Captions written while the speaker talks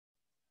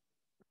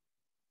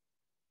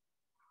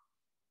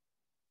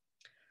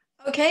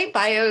Okay,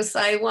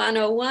 Biosci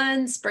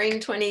 101, spring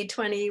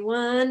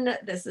 2021.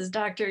 This is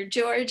Dr.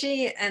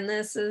 Giorgi, and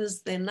this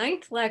is the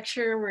 9th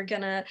lecture. We're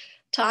going to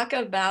talk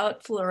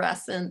about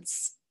fluorescent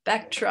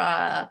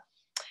spectra.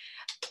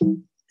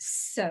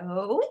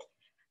 So,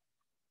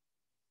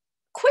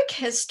 quick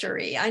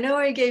history. I know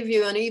I gave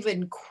you an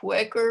even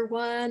quicker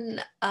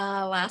one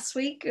last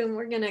week, and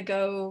we're going to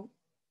go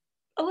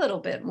a little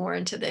bit more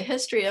into the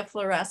history of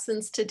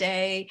fluorescence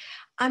today.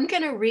 I'm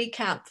going to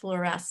recap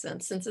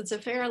fluorescence since it's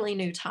a fairly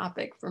new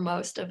topic for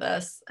most of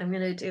us. I'm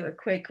going to do a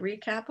quick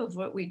recap of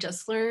what we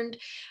just learned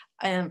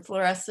and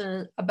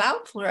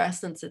about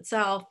fluorescence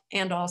itself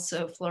and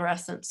also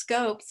fluorescent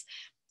scopes.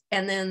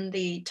 And then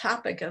the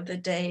topic of the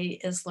day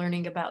is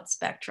learning about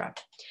spectra.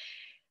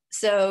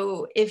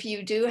 So if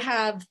you do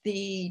have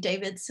the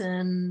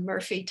Davidson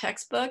Murphy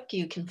textbook,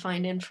 you can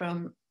find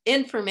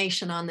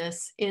information on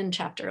this in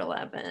chapter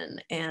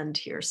 11, and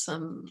here's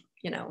some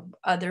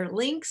other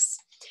links.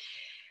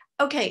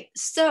 Okay,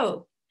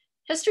 so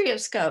history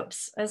of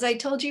scopes. As I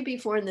told you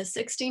before, in the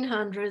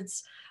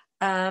 1600s,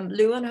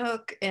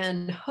 Leeuwenhoek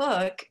and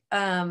Hooke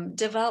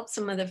developed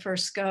some of the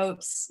first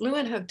scopes.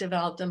 Leeuwenhoek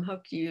developed them,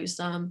 Hooke used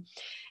them.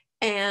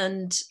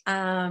 And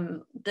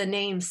the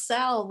name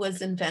cell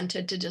was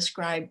invented to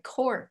describe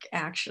cork,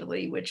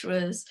 actually, which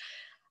was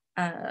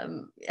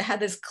had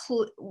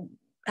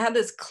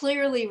this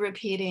clearly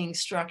repeating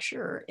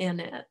structure in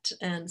it.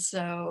 And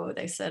so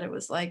they said it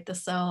was like the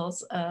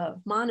cells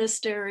of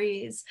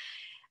monasteries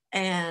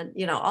and,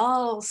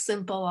 all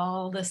simple,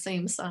 all the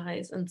same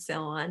size and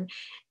so on.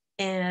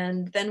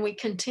 And then we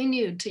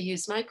continued to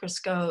use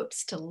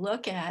microscopes to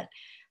look at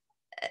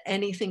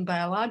anything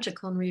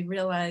biological, and we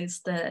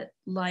realized that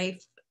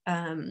life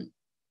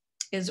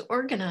is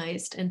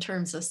organized in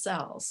terms of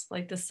cells.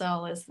 Like the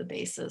cell is the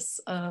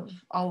basis of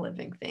all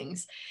living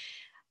things.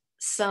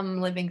 Some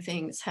living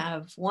things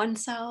have one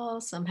cell,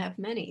 some have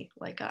many,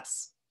 like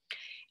us.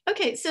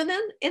 Okay, so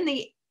then in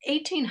the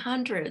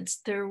 1800s,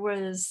 there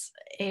was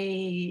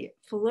a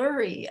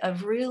flurry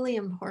of really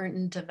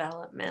important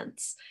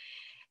developments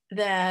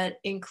that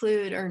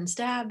include Ernst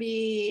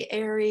Abbey,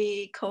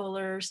 Airy,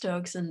 Kohler,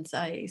 Stokes, and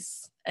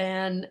Zeiss.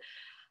 And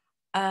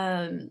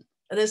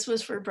this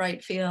was for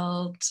bright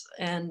field,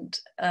 and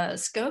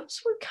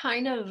scopes were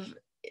kind of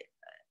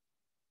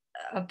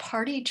a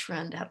party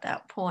trend at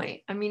that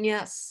point. I mean,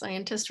 yes,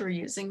 scientists were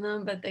using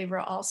them, but they were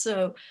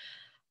also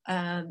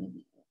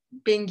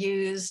being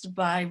used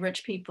by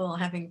rich people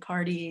having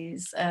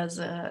parties as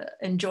a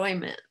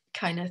enjoyment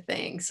kind of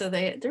thing. So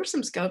there's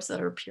some scopes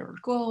that are pure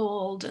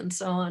gold and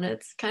so on.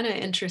 It's kind of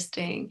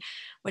interesting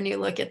when you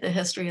look at the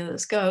history of the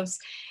scopes.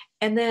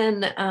 And then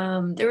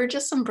there were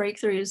just some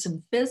breakthroughs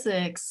in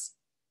physics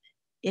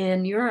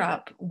in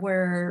Europe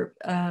where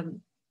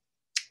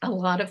a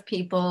lot of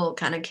people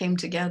kind of came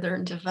together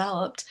and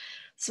developed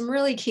some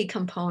really key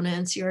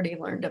components. You already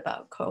learned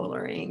about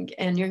Kohlering,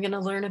 and you're going to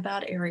learn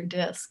about Airy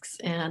discs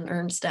and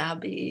Ernst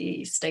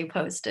Abbey. Stay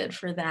posted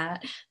for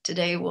that.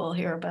 Today we'll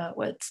hear about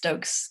what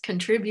Stokes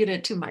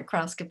contributed to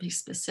microscopy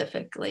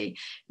specifically.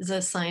 He's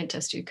a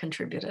scientist who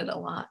contributed a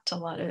lot to a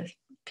lot of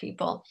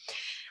people.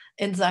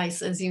 And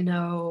Zeiss, as you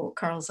know,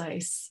 Carl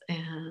Zeiss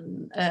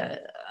and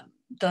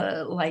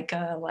the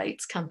Leica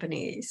lights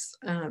companies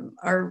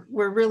were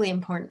really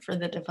important for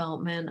the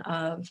development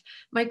of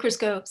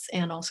microscopes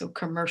and also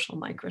commercial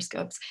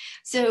microscopes.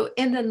 So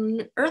in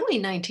the early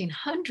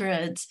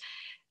 1900s,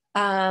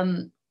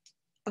 a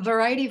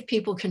variety of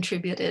people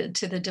contributed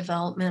to the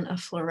development of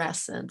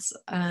fluorescence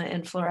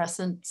and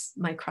fluorescence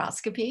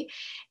microscopy.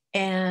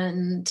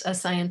 And a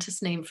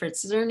scientist named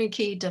Fritz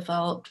Zernike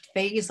developed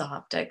phase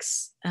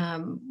optics,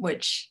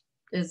 which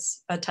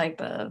is a type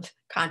of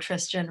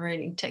contrast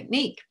generating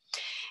technique.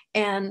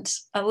 And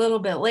a little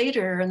bit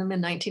later, in the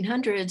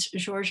mid-1900s,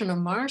 Giorgi and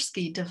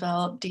Omarsky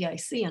developed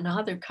DIC,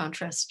 another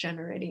contrast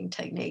generating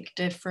technique,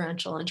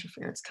 differential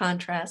interference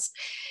contrast,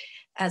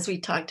 as we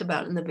talked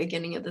about in the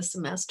beginning of the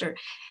semester.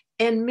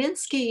 And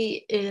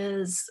Minsky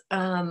is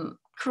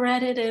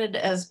credited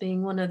as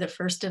being one of the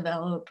first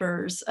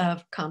developers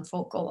of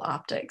confocal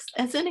optics.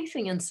 As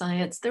anything in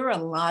science, there were a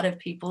lot of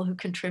people who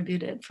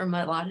contributed from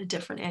a lot of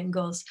different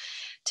angles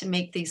to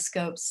make these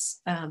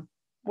scopes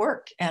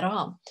work at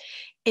all.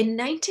 In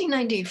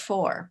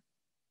 1994,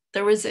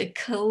 there was a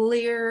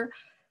clear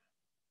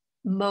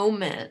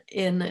moment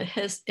in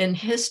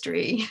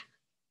history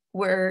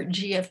where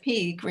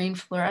GFP, green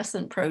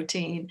fluorescent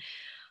protein,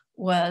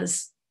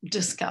 was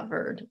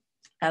discovered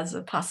as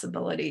a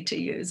possibility to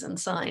use in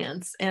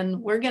science.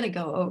 And we're going to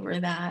go over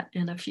that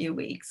in a few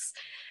weeks.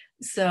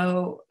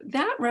 So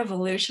that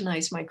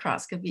revolutionized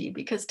microscopy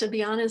because, to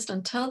be honest,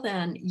 until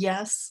then,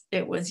 yes,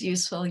 it was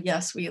useful.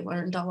 Yes, we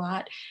learned a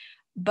lot.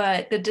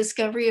 But the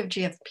discovery of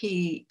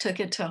GFP took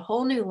it to a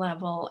whole new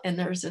level. And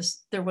there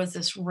was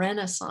this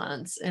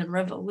renaissance and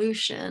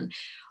revolution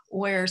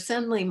where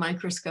suddenly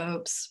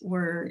microscopes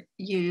were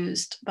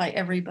used by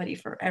everybody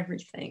for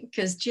everything,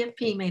 because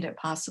GFP made it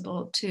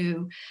possible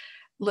to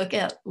look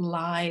at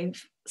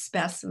live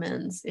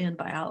specimens in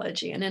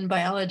biology. And in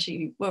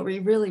biology, what we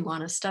really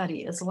want to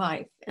study is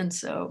life. And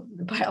so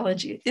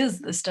biology is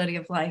the study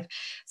of life.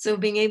 So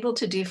being able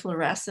to do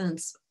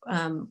fluorescence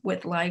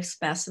with live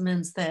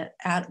specimens that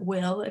at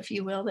will, if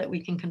you will, that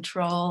we can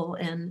control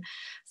and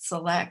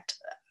select,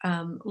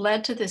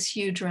 led to this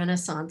huge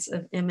renaissance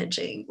of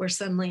imaging where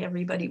suddenly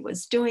everybody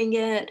was doing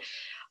it.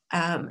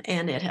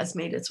 And it has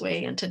made its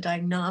way into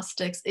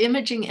diagnostics,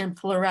 imaging, and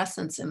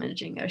fluorescence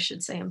imaging, I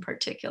should say, in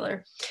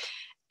particular.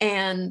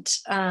 And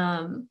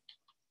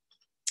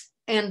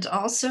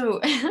also,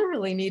 I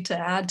really need to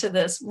add to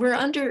this,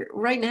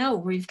 right now,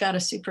 we've got a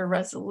super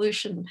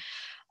resolution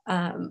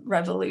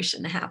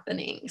revolution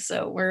happening.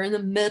 So we're in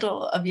the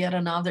middle of yet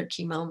another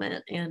key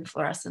moment in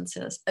fluorescence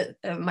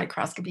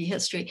microscopy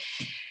history.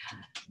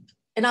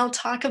 And I'll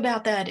talk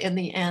about that in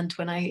the end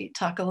when I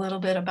talk a little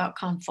bit about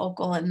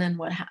confocal and then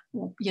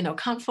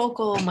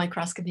confocal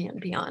microscopy and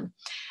beyond.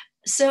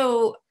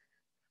 So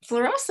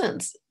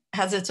fluorescence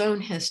has its own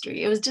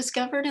history. It was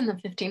discovered in the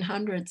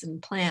 1500s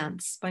in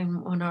plants by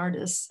one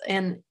artist.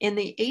 And in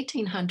the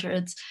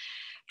 1800s,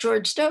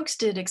 George Stokes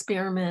did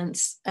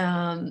experiments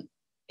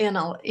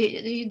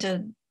he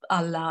did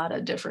a lot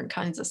of different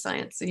kinds of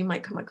science. So you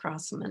might come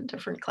across them in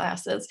different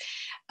classes,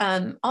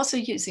 also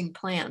using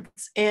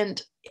plants. And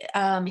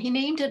he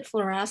named it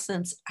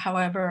fluorescence,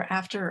 however,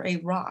 after a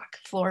rock,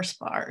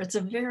 fluorspar. It's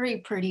a very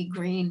pretty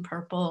green,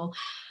 purple,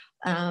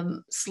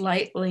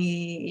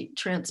 slightly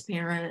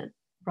transparent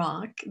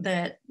rock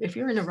that if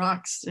you're into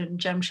rocks and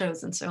gem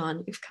shows and so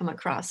on, you've come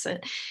across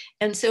it.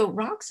 And so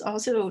rocks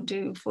also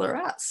do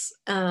fluoresce.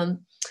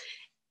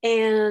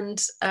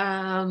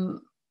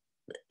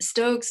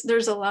 Stokes,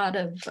 there's a lot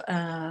of,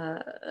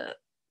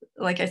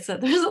 like I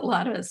said, there's a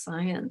lot of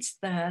science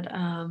that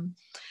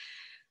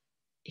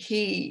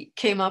he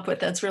came up with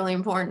that's really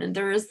important. And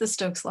there is the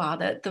Stokes law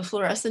that the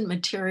fluorescent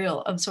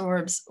material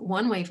absorbs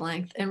one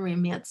wavelength and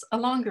remits a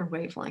longer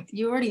wavelength.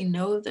 You already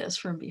know this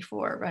from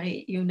before,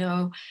 right? You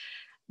know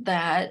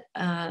that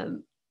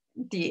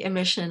the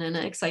emission and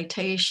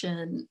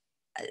excitation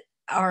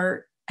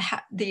are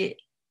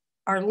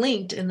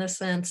linked in the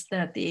sense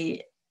that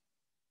the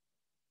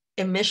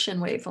emission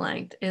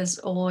wavelength is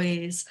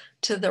always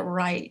to the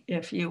right,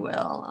 if you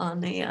will, on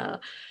the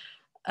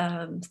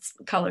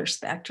color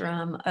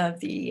spectrum of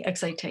the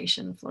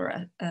excitation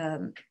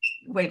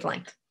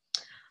wavelength.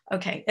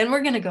 Okay, and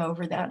we're going to go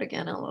over that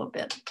again a little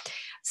bit.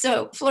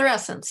 So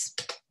fluorescence,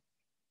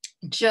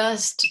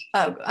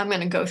 I'm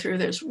going to go through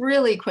this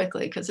really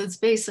quickly because it's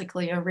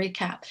basically a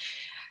recap.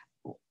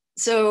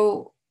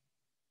 So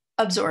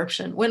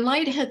absorption, when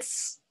light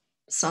hits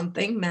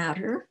something,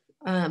 matter,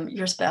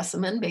 your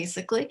specimen,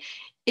 basically,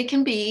 it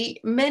can be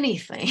many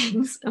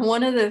things. And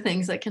one of the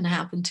things that can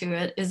happen to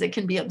it is it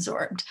can be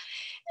absorbed.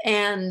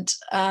 And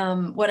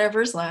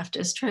whatever's left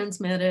is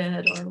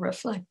transmitted or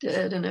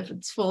reflected. And if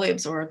it's fully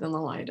absorbed, then the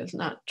light is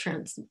not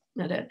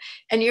transmitted.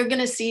 And you're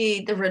going to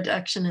see the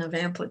reduction of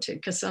amplitude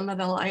because some of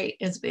the light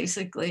is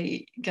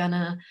basically going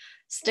to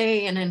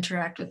stay and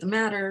interact with the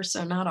matter.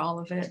 So not all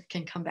of it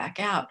can come back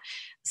out.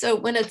 So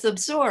when it's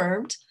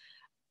absorbed,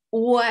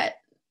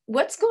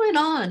 what's going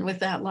on with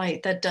that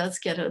light that does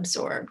get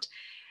absorbed?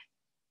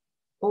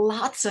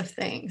 Lots of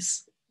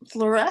things.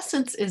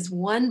 Fluorescence is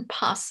one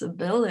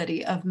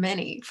possibility of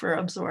many for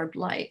absorbed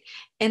light.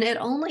 And it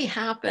only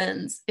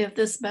happens if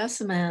the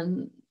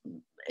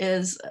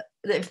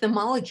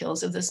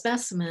molecules of the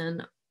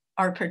specimen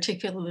are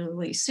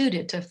particularly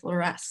suited to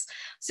fluoresce.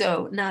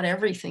 So not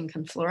everything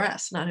can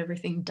fluoresce, not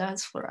everything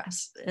does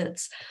fluoresce.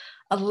 It's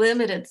a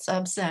limited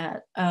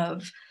subset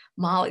of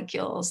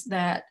molecules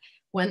that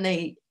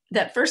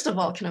first of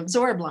all can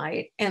absorb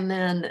light, and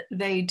then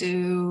they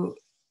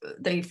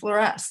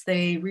fluoresce,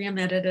 they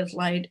re-emit it as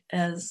light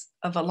as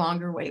of a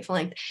longer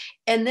wavelength.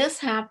 And this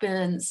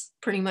happens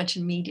pretty much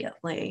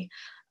immediately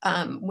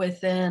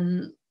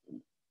within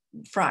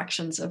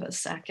fractions of a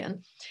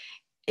second.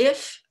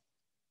 If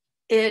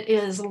it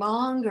is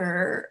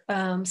longer,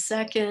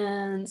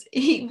 seconds,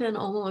 even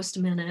almost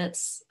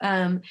minutes,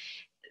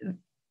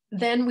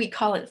 then we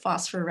call it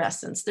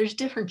phosphorescence. There's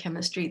different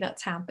chemistry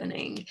that's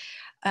happening.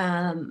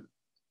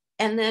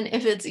 And then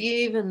if it's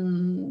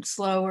even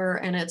slower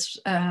and it's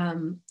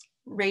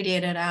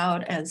radiated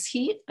out as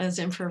heat, as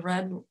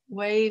infrared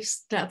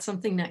waves, that's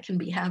something that can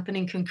be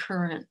happening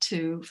concurrent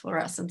to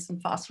fluorescence and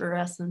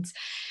phosphorescence.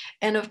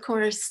 And of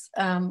course,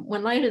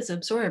 when light is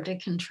absorbed,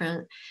 it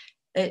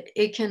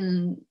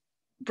can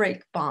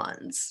break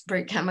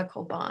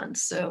chemical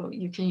bonds. So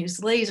you can use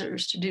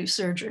lasers to do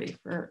surgery,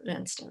 for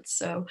instance.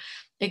 So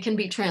it can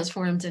be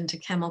transformed into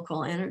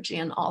chemical energy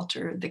and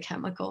alter the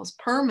chemicals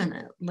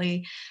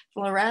permanently.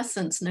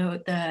 Fluorescence,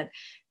 note that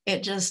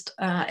it just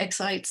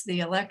excites the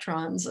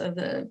electrons of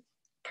the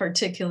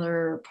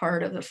particular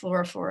part of the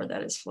fluorophore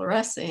that is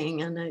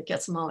fluorescing, and it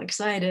gets them all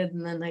excited,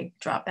 and then they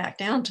drop back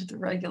down to the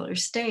regular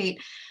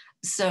state.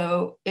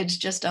 So it's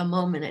just a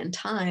moment in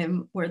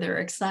time where they're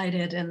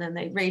excited and then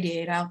they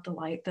radiate out the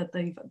light that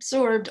they've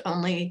absorbed,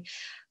 only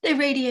they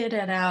radiate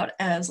it out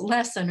as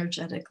less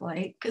energetic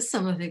light because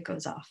some of it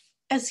goes off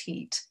as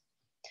heat.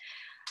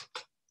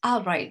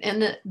 All right,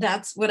 and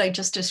that's what I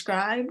just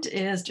described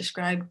is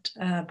described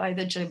by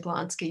the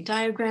Jablonski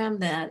diagram,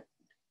 that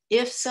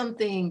if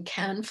something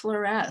can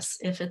fluoresce,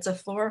 if it's a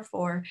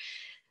fluorophore,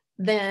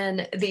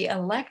 then the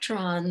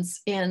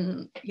electrons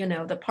in,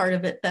 the part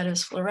of it that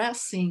is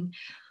fluorescing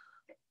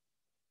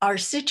are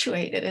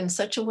situated in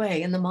such a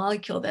way in the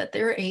molecule that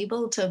they're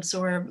able to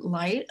absorb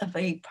light of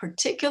a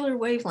particular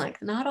wavelength,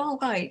 not all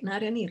light,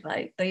 not any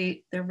light.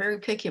 They're very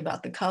picky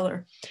about the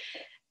color.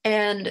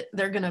 And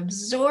they're going to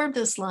absorb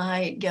this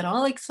light, get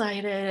all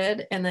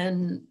excited, and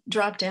then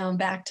drop down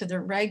back to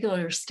their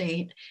regular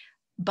state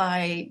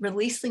by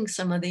releasing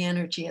some of the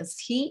energy as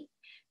heat,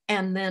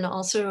 and then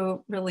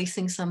also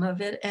releasing some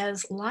of it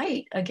as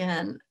light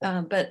again,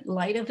 but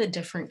light of a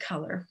different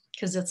color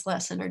because it's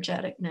less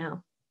energetic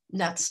now. And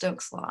that's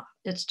Stokes' law.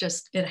 It's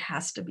just, it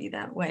has to be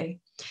that way.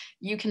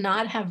 You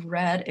cannot have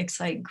red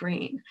excite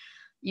green.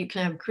 You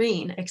can have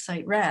green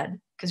excite red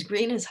because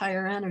green is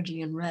higher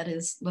energy and red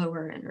is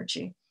lower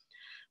energy.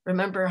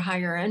 Remember,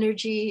 higher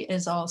energy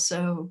is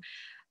also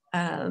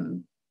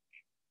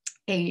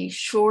a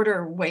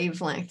shorter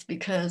wavelength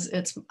because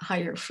it's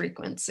higher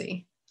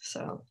frequency.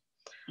 So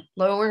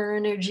lower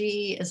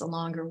energy is a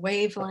longer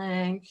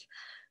wavelength,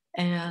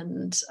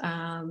 and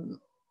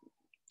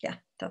yeah,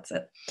 that's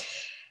it.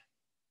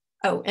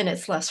 Oh, and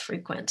it's less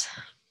frequent.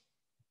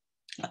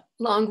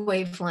 Long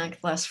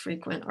wavelength, less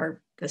frequent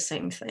are the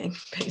same thing,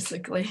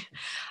 basically.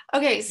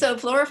 Okay, so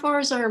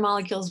fluorophores are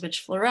molecules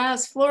which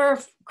fluoresce.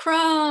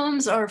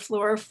 Fluorochromes are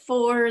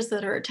fluorophores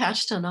that are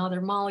attached to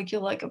another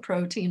molecule like a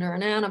protein or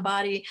an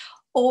antibody,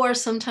 or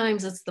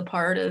sometimes it's the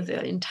part of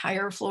the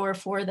entire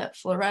fluorophore that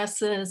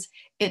fluoresces.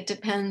 It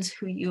depends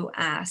who you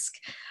ask.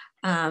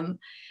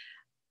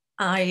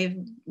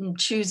 I'm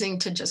choosing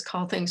to just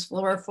call things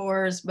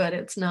fluorophores, but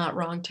it's not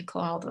wrong to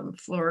call them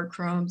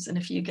fluorochromes. And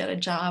if you get a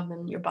job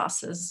and your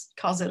boss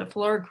calls it a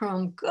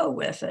fluorochrome, go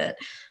with it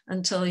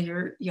until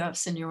you have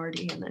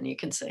seniority. And then you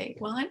can say,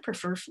 well, I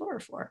prefer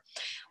fluorophore,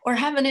 or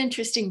have an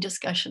interesting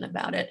discussion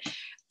about it.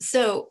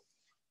 So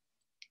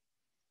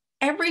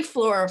every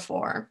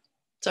fluorophore,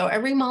 so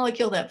every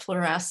molecule that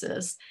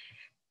fluoresces,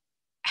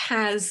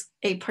 has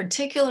a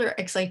particular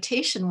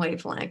excitation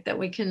wavelength that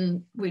we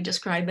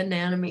describe in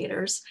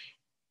nanometers,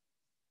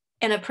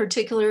 and a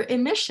particular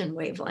emission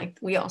wavelength.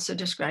 We also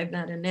describe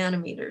that in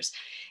nanometers.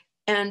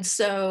 And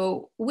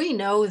so we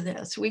know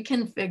this, we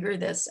can figure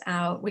this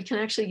out. We can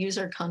actually use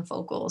our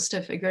confocals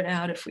to figure it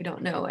out if we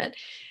don't know it.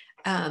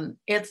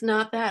 It's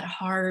not that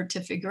hard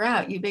to figure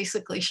out. You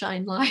basically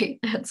shine light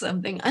at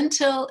something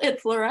until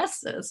it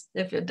fluoresces,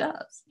 if it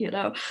does,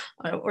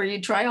 or you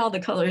try all the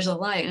colors of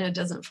light and it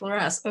doesn't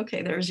fluoresce.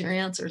 Okay, there's your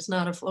answer. It's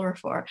not a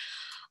fluorophore.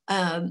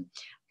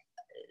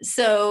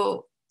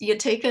 So you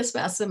take a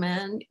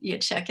specimen, you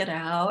check it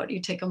out,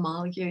 you take a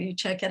molecule, you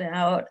check it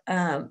out.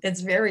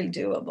 It's very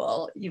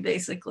doable. You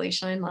basically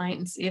shine light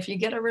and see if you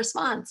get a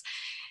response.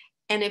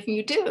 And if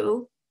you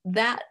do,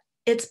 that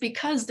it's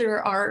because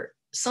there are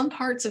some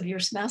parts of your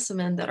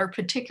specimen that are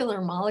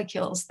particular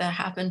molecules that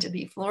happen to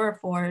be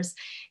fluorophores.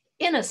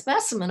 In a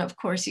specimen, of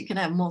course, you can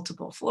have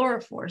multiple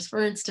fluorophores. For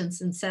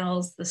instance, in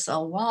cells, the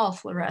cell wall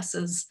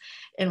fluoresces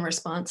in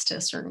response to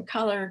a certain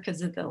color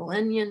because of the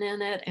lignin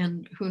in it.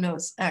 And who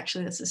knows,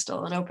 actually, this is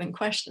still an open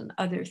question,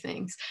 other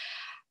things.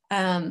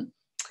 And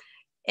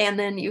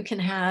then you can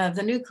have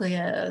the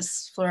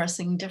nucleus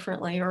fluorescing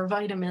differently, or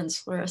vitamins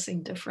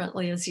fluorescing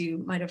differently, as you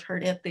might have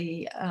heard at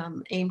the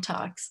AIM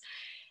talks.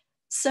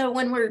 So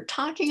when we're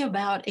talking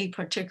about a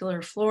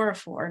particular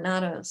fluorophore,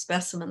 not a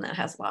specimen that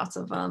has lots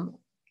of them,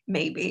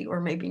 maybe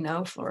or maybe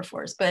no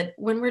fluorophores, but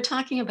when we're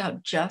talking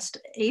about just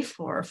a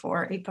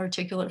fluorophore, a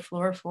particular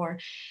fluorophore,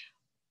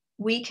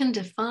 we can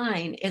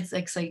define its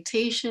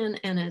excitation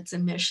and its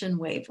emission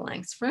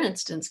wavelengths. For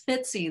instance,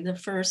 FITC, the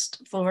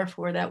first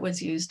fluorophore that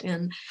was used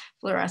in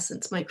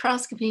fluorescence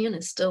microscopy and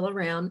is still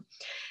around,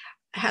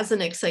 has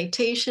an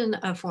excitation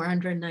of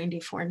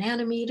 494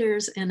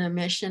 nanometers and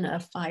emission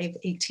of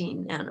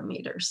 518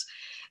 nanometers.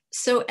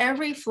 So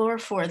every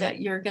fluorophore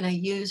that you're going to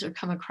use or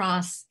come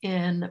across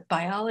in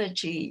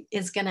biology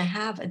is going to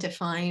have a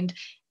defined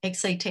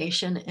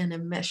excitation and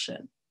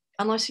emission,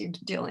 unless you're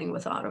dealing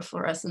with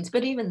autofluorescence.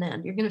 But even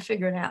then, you're going to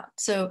figure it out.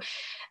 So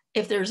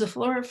if there's a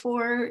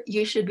fluorophore,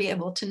 you should be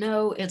able to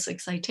know its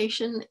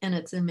excitation and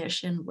its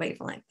emission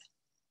wavelength.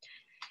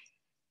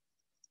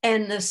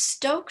 And the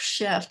Stokes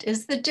shift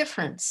is the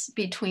difference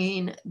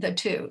between the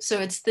two. So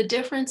it's the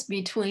difference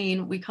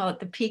between, we call it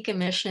the peak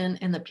emission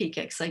and the peak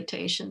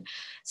excitation.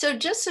 So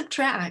just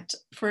subtract,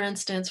 for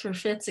instance, for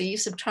FITC, you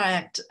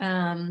subtract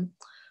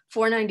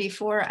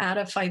 494 out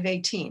of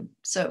 518.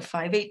 So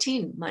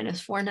 518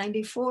 minus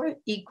 494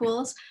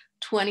 equals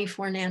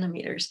 24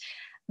 nanometers.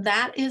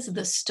 That is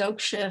the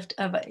Stokes shift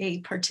of a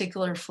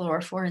particular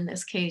fluorophore, in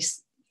this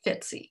case,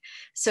 FITC.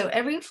 So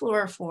every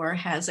fluorophore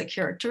has a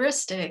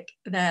characteristic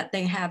that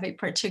they have a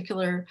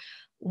particular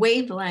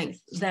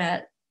wavelength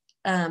that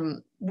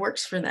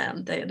works for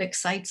them, that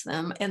excites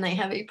them, and they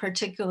have a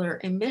particular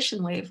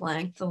emission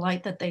wavelength, the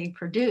light that they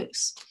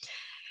produce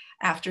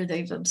after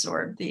they've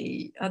absorbed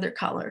the other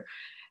color.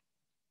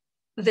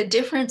 The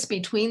difference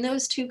between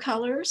those two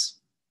colors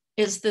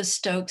is the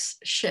Stokes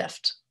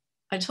shift.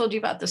 I told you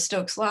about the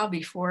Stokes law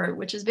before,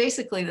 which is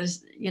basically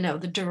this,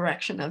 the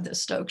direction of the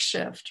Stokes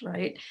shift,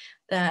 right?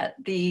 That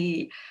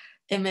the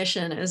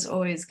emission is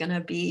always going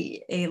to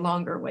be a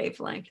longer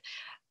wavelength.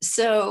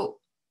 So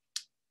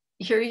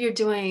here you're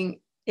doing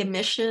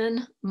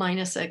emission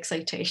minus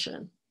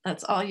excitation.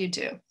 That's all you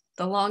do.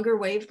 The longer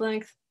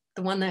wavelength,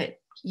 the one that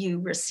you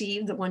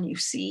receive, the one you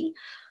see,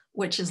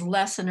 which is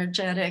less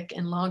energetic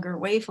and longer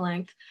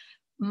wavelength,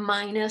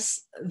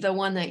 minus the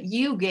one that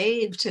you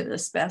gave to the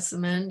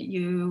specimen.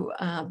 You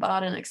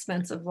bought an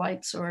expensive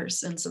light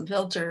source and some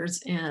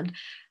filters and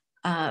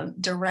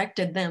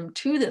directed them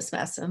to the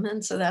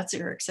specimen. So that's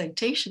your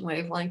excitation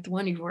wavelength, the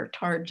one you've worked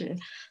hard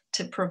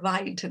to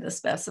provide to the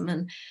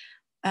specimen.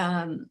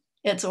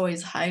 It's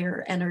always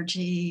higher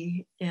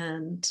energy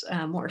and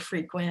more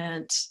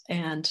frequent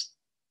and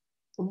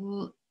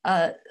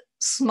a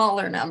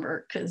smaller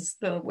number because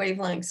the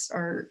wavelengths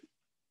are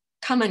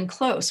coming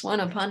close one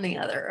upon the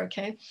other,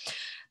 okay?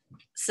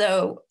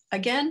 So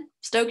again,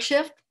 Stokes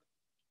shift,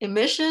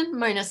 emission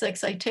minus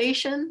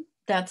excitation,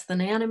 that's the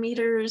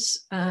nanometers,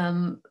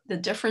 the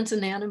difference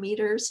in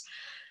nanometers.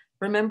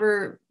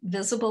 Remember,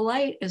 visible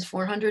light is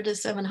 400 to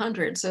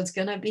 700, so it's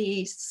gonna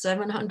be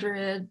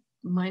 700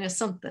 minus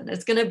something.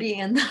 It's going to be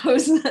in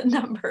those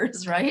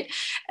numbers, right?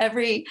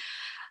 Every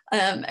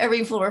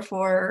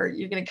fluorophore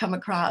you're going to come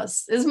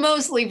across is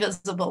mostly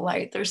visible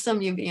light. There's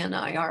some UV and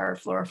IR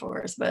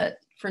fluorophores, but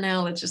for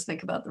now, let's just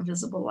think about the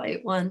visible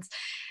light ones.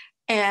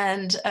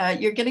 And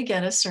you're going to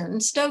get a certain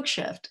Stokes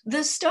shift.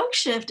 The Stokes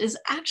shift is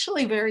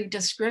actually very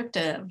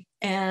descriptive,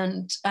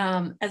 and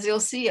as you'll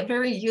see, a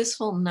very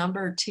useful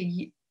number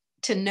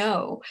to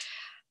know.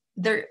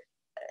 There.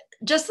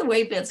 Just the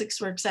way physics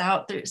works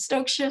out, the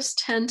Stokes shifts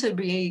tend to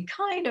be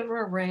kind of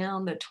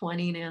around the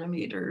 20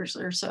 nanometers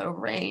or so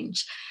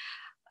range,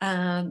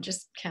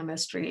 just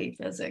chemistry,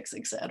 physics,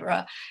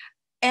 etc.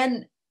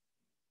 And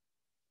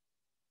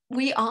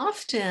we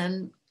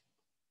often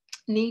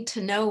need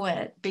to know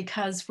it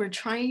because we're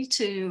trying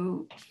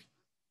to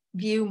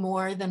view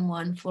more than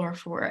one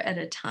fluorophore at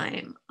a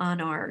time on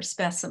our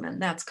specimen.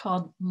 That's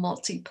called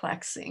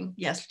multiplexing.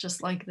 Yes,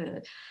 just like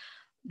the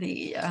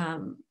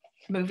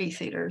movie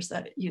theaters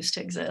that used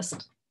to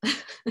exist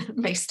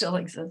may still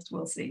exist,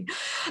 we'll see.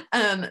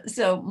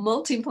 So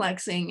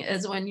multiplexing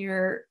is when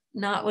you're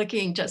not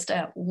looking just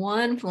at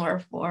one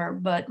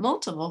fluorophore, but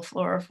multiple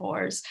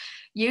fluorophores,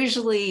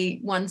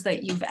 usually ones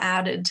that you've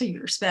added to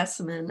your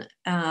specimen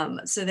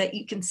so that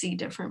you can see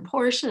different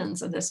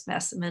portions of the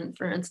specimen.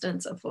 For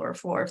instance, a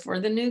fluorophore for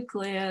the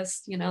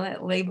nucleus,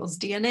 that labels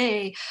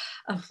DNA,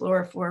 a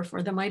fluorophore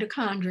for the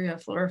mitochondria, a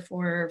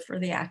fluorophore for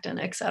the actin,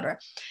 etc.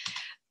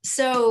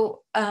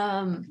 So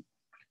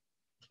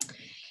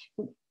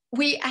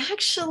we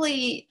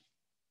actually,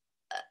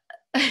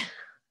 oh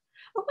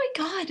my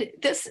God,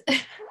 this,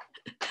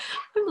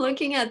 I'm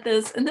looking at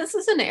this and this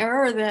is an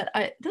error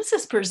that this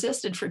has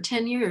persisted for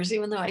 10 years,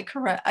 even though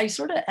I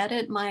sort of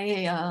edit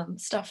my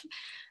stuff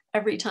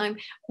every time.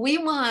 We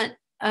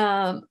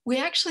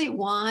actually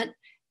want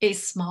a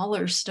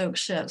smaller Stokes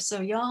shift. So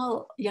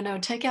y'all,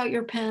 take out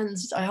your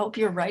pens. I hope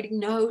you're writing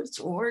notes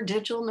or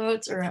digital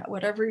notes or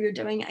whatever you're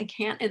doing. I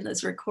can't in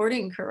this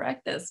recording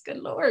correct this, good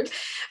Lord.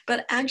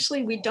 But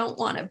actually we don't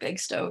want a big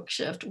Stokes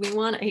shift. We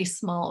want a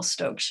small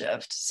Stokes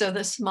shift. So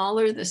the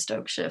smaller the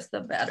Stokes shift,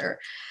 the better.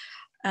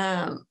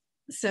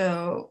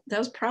 So that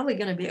was probably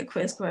gonna be a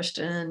quiz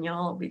question,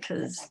 y'all,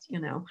 because,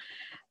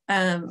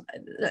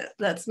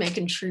 that's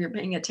making sure you're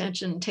paying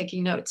attention,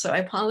 taking notes. So I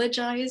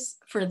apologize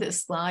for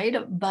this slide,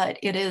 but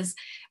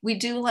we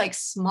do like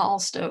small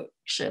Stokes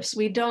shifts.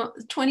 We don't,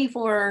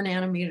 24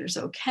 nanometers,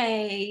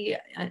 okay,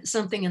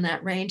 something in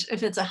that range.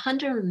 If it's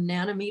 100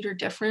 nanometer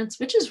difference,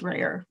 which is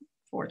rare,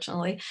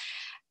 fortunately,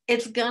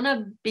 it's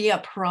gonna be a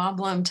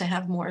problem to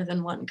have more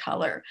than one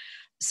color.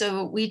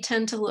 So we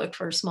tend to look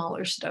for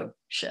smaller Stokes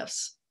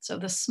shifts. So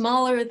the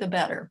smaller, the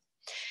better.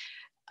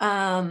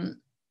 And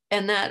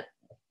that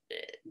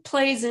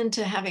plays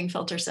into having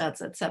filter sets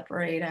that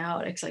separate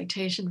out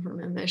excitation from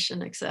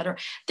emission, et cetera.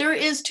 There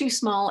is too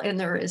small and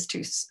there is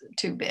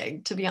too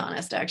big, to be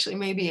honest. Actually,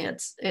 maybe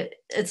it's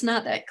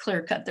not that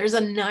clear cut. There's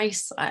a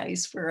nice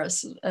size for a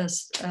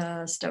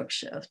Stokes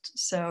shift.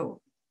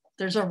 So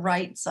there's a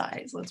right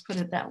size, let's put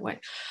it that way.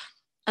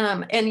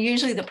 And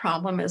usually the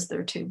problem is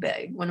they're too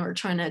big when we're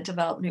trying to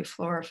develop new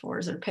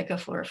fluorophores or pick a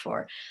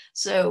fluorophore.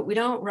 So we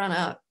don't run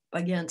up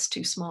against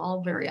too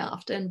small very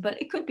often,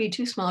 but it could be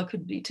too small, it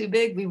could be too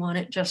big. We want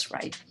it just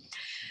right.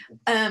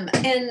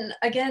 And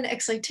again,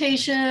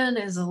 excitation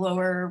is a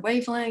lower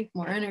wavelength,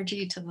 more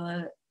energy to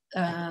the,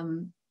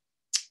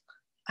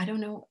 I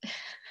don't know, I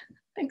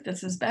think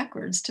this is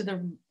backwards,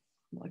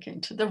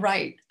 looking to the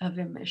right of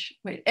emission.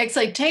 Wait,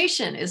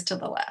 excitation is to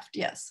the left,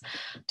 yes,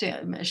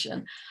 to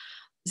emission.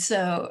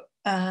 So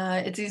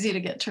it's easy to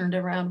get turned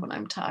around when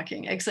I'm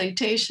talking.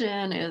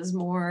 Excitation is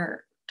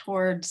more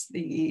towards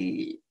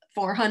the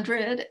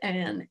 400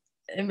 and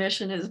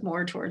emission is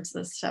more towards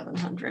the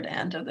 700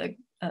 end of the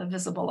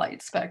visible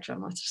light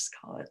spectrum, let's just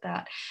call it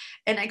that.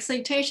 And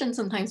excitation,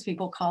 sometimes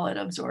people call it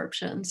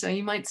absorption. So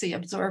you might see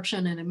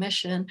absorption and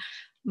emission.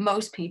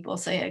 Most people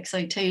say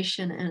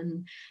excitation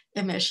and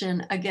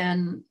emission.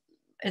 Again,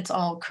 it's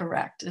all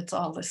correct. It's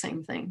all the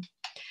same thing.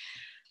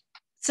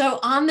 So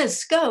on this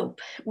scope,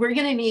 we're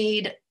going to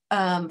need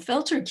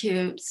filter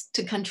cubes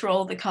to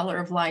control the color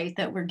of light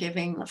that we're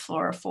giving the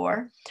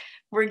fluorophore.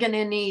 We're going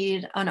to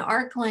need an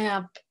arc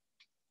lamp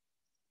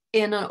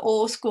in an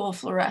old school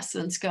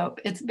fluorescent scope.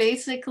 It's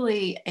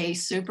basically a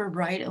super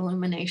bright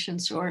illumination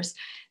source.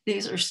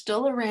 These are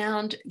still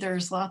around.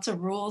 There's lots of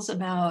rules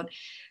about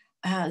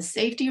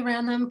safety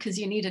around them because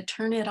you need to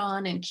turn it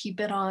on and keep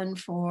it on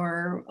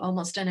for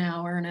almost an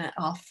hour and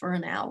off for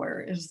an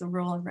hour is the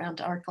rule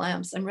around arc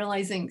lamps. I'm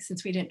realizing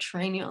since we didn't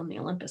train you on the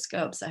Olympus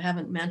scopes, I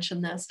haven't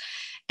mentioned this.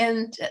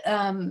 And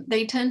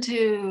they tend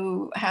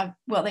to have,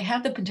 well, they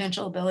have the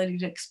potential ability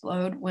to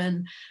explode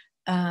when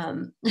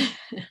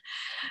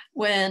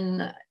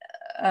when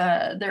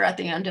they're at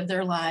the end of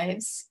their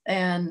lives,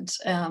 and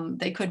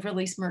they could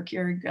release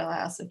mercury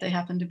gas if they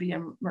happen to be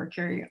a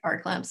mercury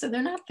arc lamp. So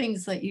they're not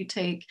things that you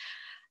take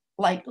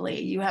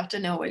lightly. You have to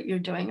know what you're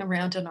doing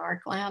around an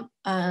arc lamp.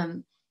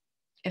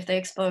 If they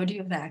explode,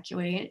 you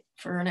evacuate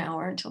for an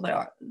hour until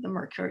the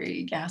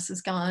mercury gas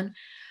is gone.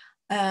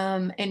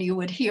 And you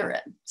would hear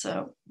it.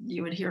 So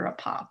you would hear a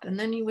pop, and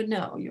then you would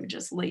know, you would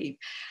just leave.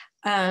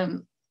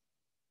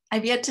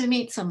 I've yet to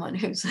meet someone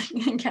who's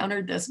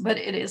encountered this, but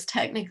it is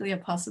technically a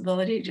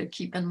possibility to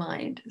keep in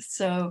mind.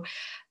 So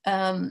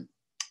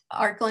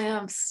arc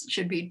lamps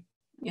should be,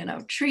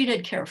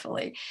 treated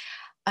carefully.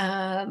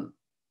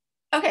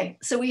 Okay,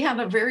 so we have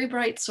a very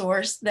bright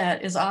source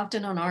that is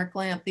often an arc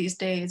lamp these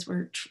days.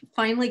 We're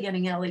finally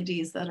getting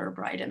LEDs that are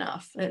bright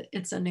enough.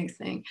 It's a new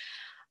thing.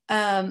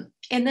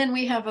 And then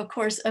we have, of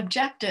course,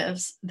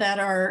 objectives that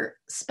are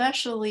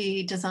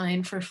specially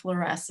designed for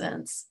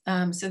fluorescence.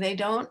 So they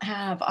don't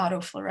have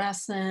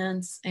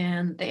autofluorescence,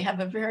 and they have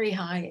a very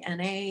high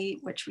NA,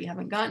 which we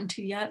haven't gotten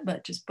to yet,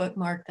 but just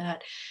bookmark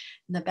that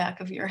in the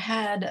back of your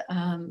head.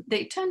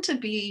 They tend to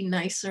be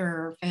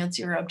nicer,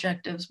 fancier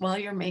objectives while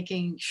you're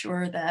making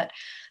sure that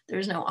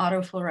there's no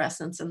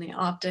autofluorescence in the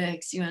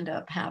optics. You end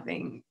up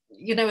having,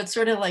 it's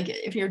sort of like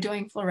if you're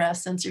doing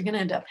fluorescence, you're going to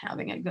end up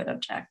having a good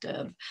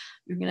objective.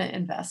 You're going to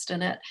invest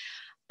in it.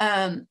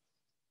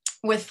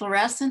 With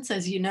fluorescence,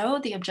 as you know,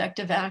 the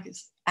objective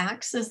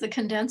acts as the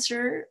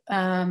condenser.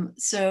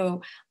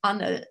 So on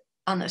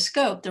the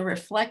scope, the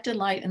reflected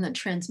light and the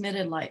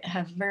transmitted light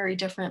have very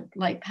different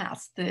light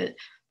paths. The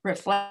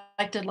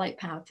reflected light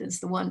path is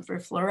the one for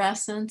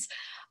fluorescence.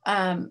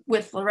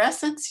 With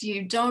fluorescence,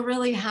 you don't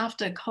really have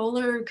to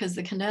color because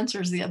the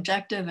condenser is the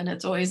objective and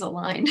it's always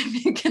aligned.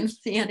 If you can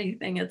see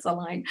anything, it's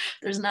aligned.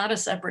 There's not a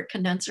separate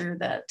condenser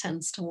that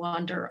tends to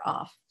wander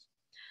off.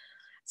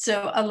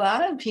 So a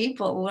lot of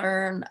people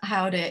learn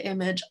how to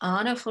image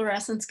on a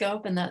fluorescent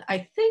scope, and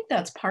I think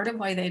that's part of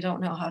why they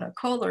don't know how to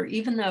color,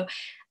 even though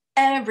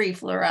every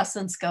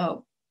fluorescent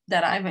scope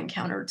that I've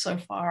encountered so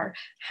far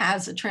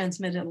has a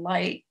transmitted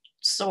light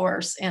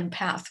source and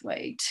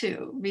pathway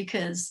too,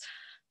 because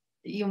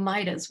you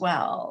might as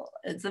well.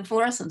 The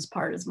fluorescence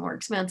part is more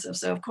expensive.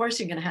 So of course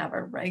you're going to have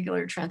a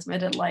regular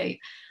transmitted light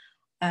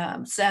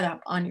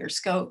setup on your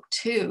scope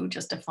too,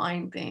 just to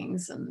find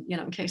things and,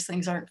 in case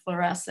things aren't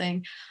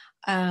fluorescing.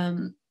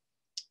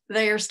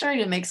 They are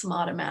starting to make some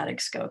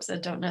automatic scopes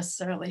that don't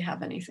necessarily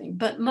have anything,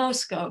 but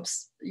most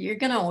scopes, you're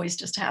going to always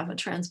just have a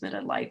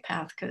transmitted light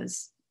path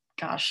because,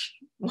 gosh,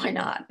 why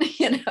not?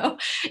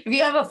 If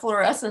you have a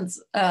fluorescence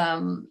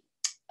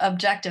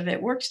objective,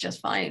 it works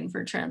just fine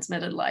for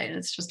transmitted light.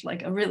 It's just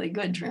like a really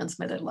good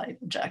transmitted light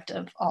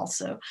objective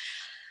also.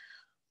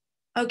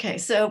 Okay,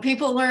 so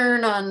people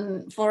learn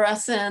on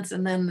fluorescence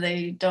and then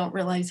they don't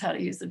realize how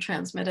to use the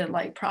transmitted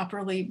light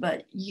properly,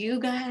 but you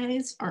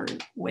guys are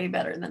way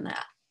better than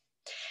that.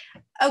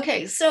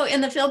 Okay, so in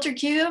the filter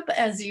cube,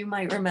 as you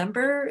might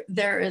remember,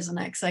 there is an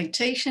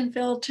excitation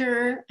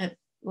filter. It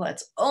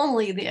lets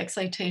only the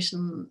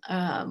excitation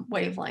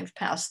wavelength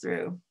pass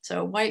through.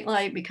 So white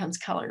light becomes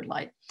colored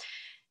light.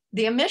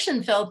 The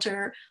emission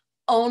filter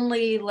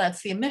only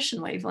lets the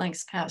emission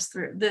wavelengths pass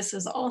through. This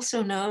is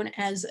also known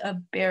as a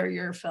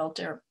barrier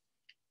filter.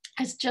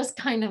 It's just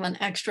kind of an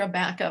extra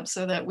backup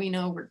so that we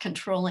know we're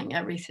controlling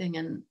everything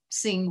and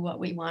seeing what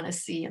we want to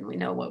see, and we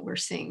know what we're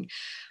seeing.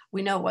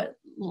 We know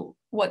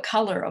what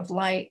color of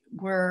light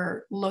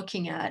we're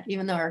looking at,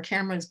 even though our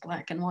camera is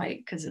black and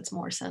white because it's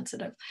more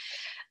sensitive.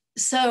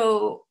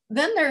 So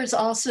then there's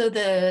also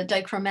the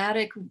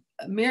dichromatic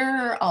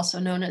mirror, also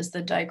known as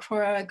the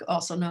dichroic,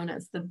 also known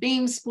as the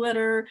beam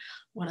splitter,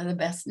 one of the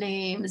best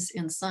names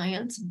in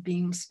science,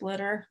 beam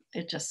splitter.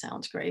 It just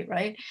sounds great,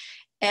 right?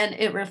 And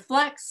it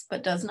reflects,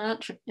 but does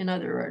not, in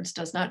other words,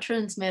 does not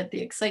transmit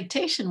the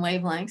excitation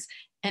wavelengths,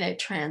 and it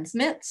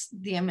transmits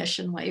the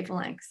emission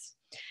wavelengths.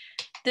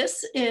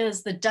 This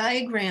is the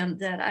diagram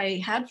that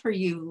I had for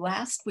you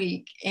last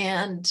week.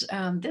 And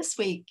this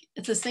week,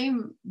 it's the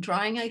same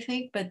drawing, I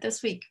think, but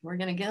this week we're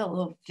going to get a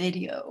little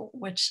video,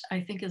 which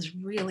I think is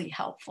really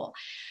helpful.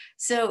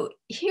 So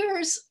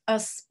here's a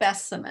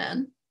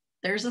specimen.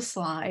 There's a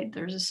slide,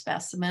 there's a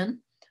specimen.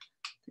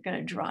 We're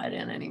going to draw it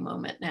in any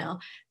moment now.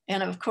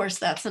 And of course,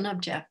 that's an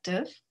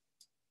objective.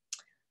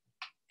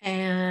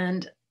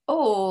 And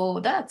oh,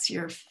 that's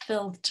your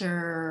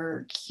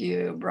filter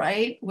cube,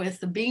 right? With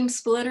the beam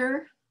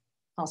splitter,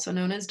 also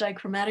known as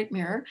dichromatic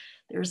mirror.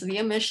 There's the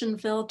emission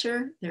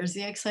filter, there's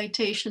the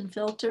excitation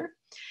filter.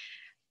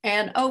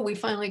 And oh, we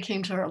finally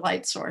came to our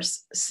light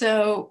source.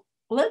 So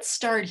let's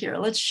start here.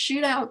 Let's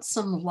shoot out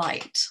some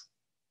light.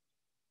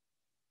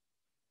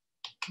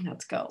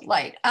 Let's go,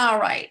 light. All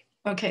right.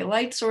 Okay,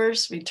 light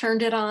source, we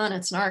turned it on.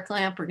 It's an arc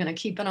lamp. We're going to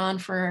keep it on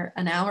for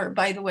an hour.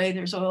 By the way,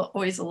 there's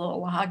always a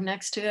little log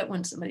next to it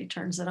when somebody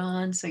turns it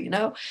on, so you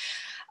know.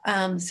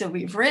 So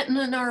we've written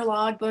in our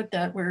logbook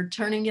that we're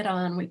turning it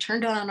on. We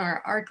turned on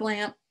our arc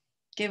lamp,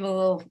 gave a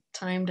little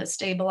time to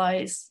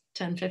stabilize,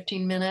 10,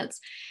 15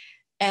 minutes.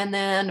 And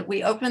then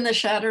we open the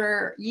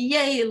shutter,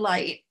 yay,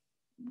 light,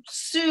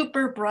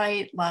 super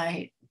bright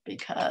light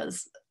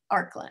because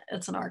arc lamp,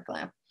 it's an arc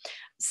lamp.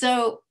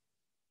 So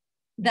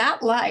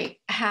that light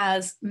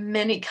has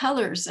many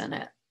colors in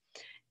it.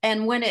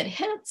 And when it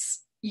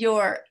hits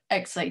your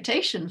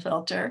excitation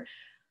filter,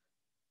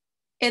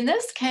 in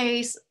this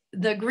case,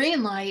 the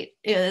green light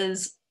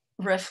is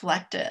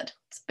reflected,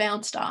 it's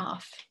bounced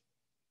off.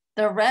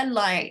 The red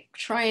light,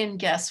 try and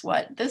guess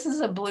what? This is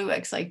a blue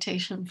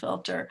excitation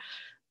filter.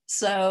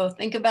 So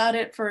think about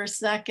it for a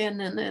second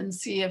and then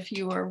see if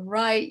you were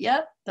right.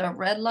 Yep, the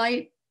red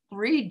light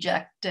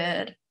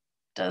rejected,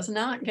 does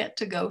not get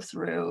to go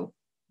through.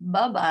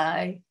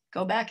 Bye-bye,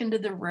 go back into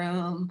the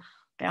room,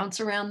 bounce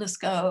around the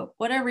scope,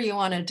 whatever you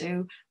want to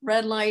do.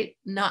 Red light,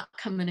 not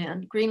coming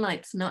in. Green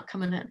light's not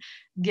coming in.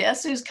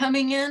 Guess who's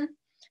coming in?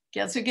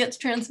 Guess who gets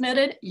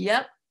transmitted?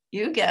 Yep,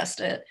 you guessed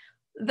it.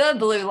 The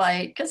blue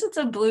light, because it's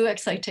a blue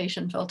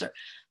excitation filter.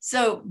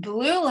 So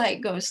blue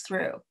light goes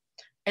through.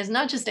 It's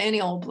not just any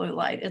old blue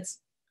light. It's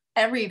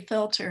every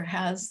filter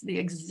has the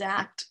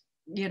exact,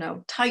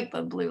 type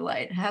of blue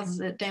light. It has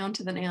it down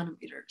to the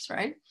nanometers,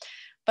 right?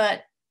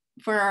 But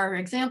for our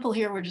example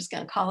here, we're just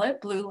going to call it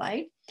blue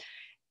light.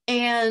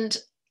 And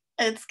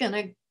it's going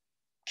to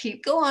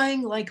keep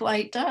going like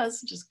light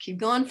does, just keep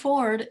going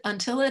forward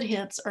until it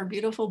hits our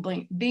beautiful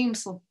beam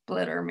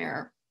splitter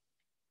mirror.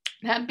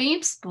 That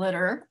beam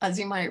splitter, as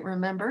you might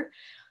remember,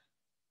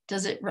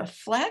 does it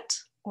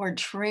reflect or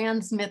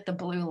transmit the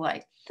blue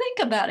light? Think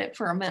about it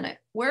for a minute.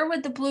 Where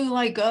would the blue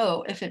light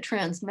go if it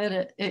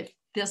transmitted, if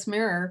this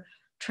mirror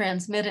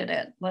transmitted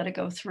it, let it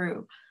go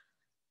through?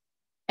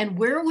 And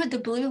where would the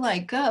blue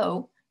light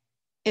go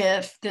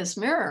if this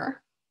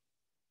mirror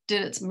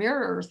did its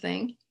mirror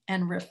thing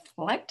and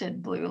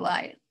reflected blue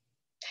light?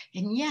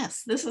 And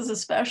yes, this is a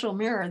special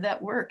mirror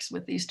that works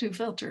with these two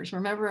filters.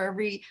 Remember,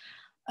 every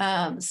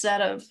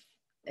set of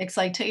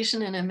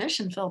excitation and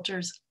emission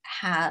filters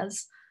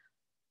has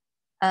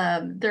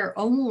their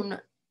own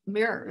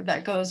mirror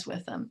that goes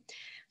with them.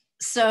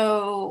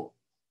 So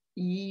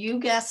you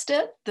guessed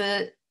it,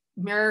 the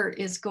mirror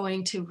is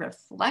going to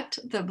reflect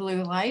the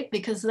blue light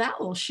because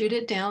that will shoot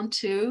it down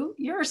to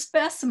your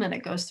specimen.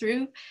 It goes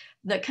through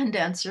the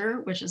condenser,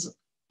 which is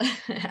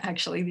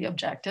actually the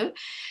objective.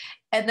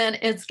 And then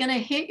it's going to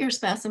hit your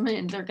specimen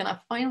and they're going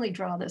to finally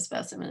draw the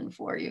specimen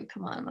for you.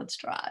 Come on, let's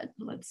draw it.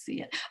 Let's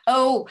see it.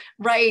 Oh,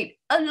 right.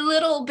 A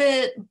little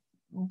bit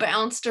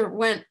bounced or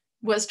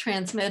was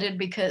transmitted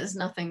because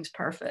nothing's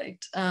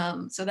perfect.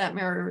 So that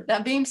mirror,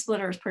 that beam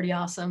splitter is pretty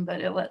awesome,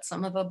 but it lets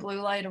some of the blue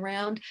light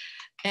around.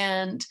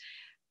 And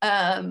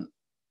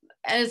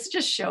it's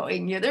just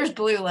showing you there's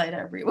blue light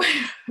everywhere.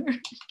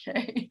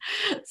 Okay,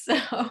 so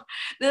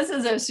this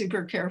is a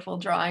super careful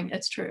drawing.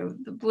 It's true,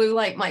 the blue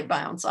light might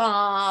bounce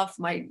off,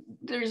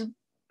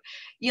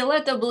 you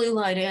let the blue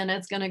light in,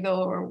 it's going to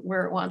go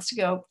where it wants to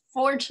go.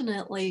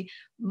 Fortunately,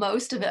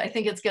 most of it, I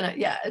think it's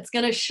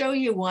gonna show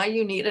you why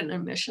you need an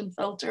emission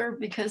filter,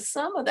 because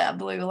some of that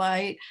blue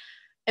light,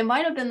 it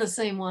might have been the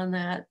same one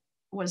that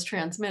was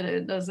transmitted.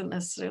 It doesn't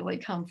necessarily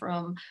come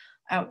from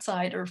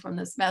outside or from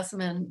the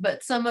specimen,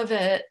 but some of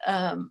it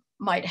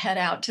might head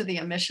out to the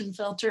emission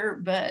filter,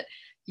 but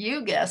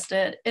you guessed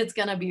it, it's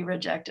going to be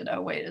rejected.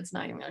 Oh wait, it's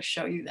not even going to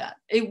show you that.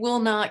 It will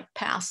not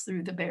pass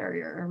through the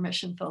barrier or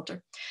emission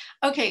filter.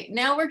 Okay,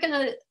 now we're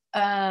going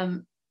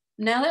to,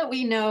 now that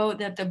we know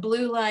that the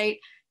blue light,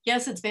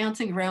 yes, it's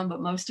bouncing around,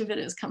 but most of it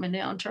is coming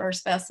down to our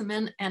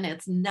specimen and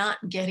it's not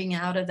getting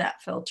out of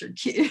that filter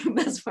cube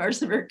as far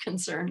as we're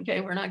concerned.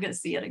 Okay, we're not going to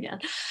see it again.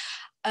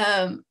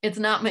 It's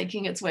not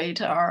making its way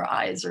to our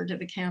eyes or to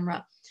the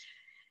camera.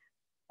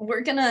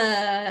 We're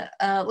gonna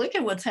look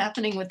at what's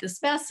happening with the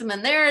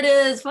specimen. There it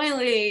is,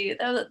 finally.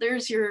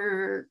 There's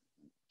your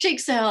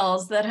cheek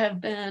cells that have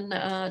been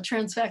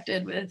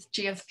transfected with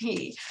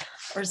GFP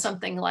or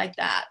something like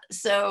that.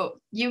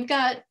 So you've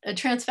got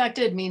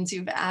transfected means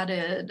you've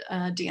added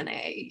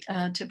DNA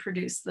to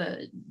produce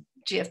the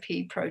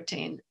GFP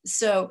protein.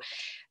 So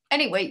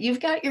anyway, you've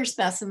got your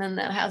specimen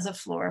that has a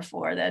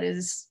fluorophore that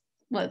is,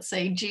 let's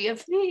say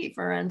GFP,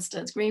 for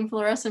instance, green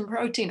fluorescent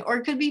protein, or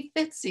it could be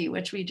FITC,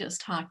 which we just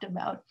talked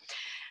about.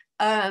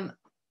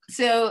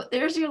 So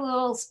there's your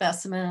little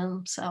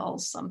specimen,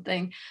 cells,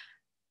 something.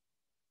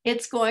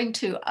 It's going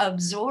to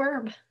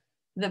absorb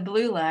the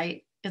blue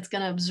light. It's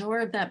going to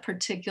absorb that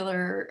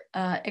particular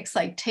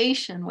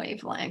excitation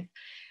wavelength.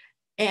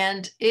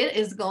 And it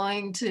is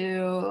going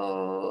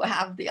to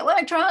have the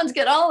electrons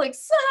get all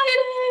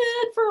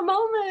excited for a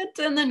moment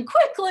and then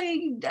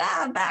quickly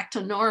back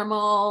to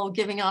normal,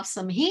 giving off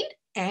some heat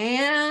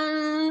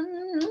and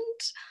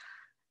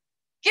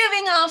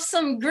giving off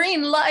some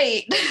green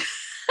light.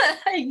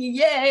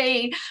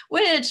 Yay,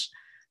 which,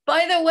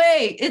 by the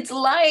way, it's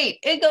light.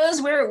 It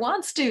goes where it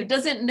wants to.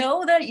 Does it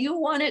know that you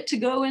want it to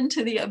go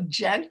into the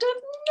objective?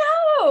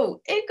 No,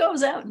 it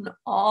goes out in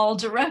all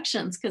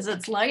directions because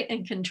it's light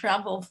and can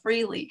travel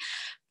freely.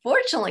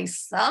 Fortunately,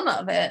 some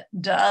of it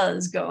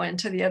does go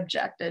into the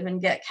objective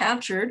and get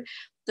captured.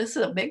 This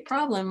is a big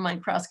problem in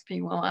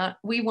microscopy.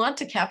 We want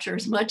to capture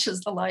as much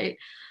as the light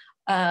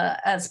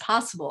as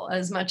possible,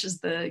 as much as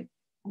the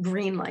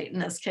green light in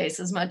this case,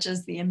 as much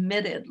as the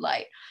emitted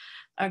light.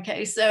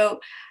 Okay,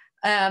 so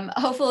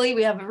hopefully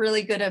we have a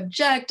really good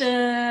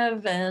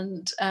objective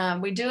and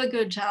we do a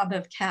good job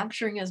of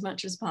capturing as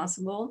much as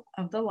possible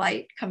of the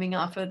light coming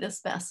off of this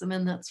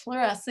specimen that's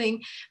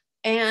fluorescing.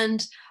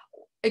 And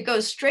it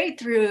goes straight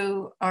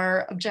through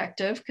our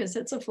objective because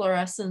it's a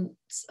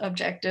fluorescence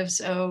objective,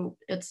 so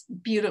it's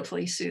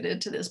beautifully suited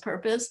to this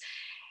purpose.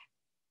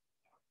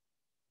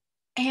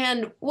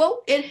 And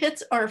well, it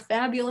hits our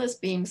fabulous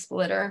beam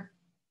splitter.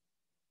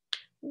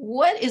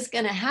 What is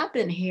going to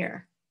happen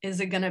here?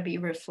 Is it going to be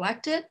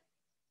reflected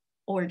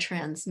or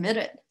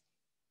transmitted?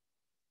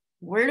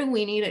 Where do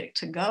we need it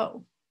to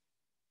go?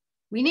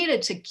 We need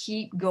it to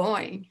keep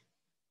going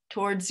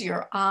towards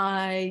your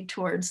eye,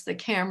 towards the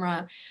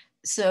camera.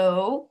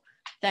 So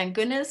thank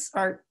goodness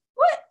what?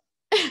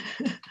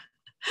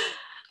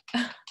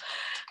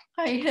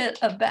 I hit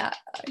a bad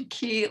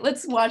key.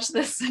 Let's watch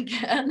this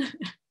again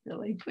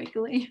really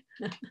quickly.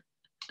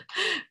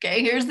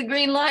 Okay, here's the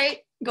green light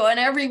going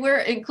everywhere,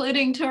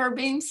 including to our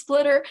beam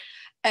splitter.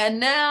 And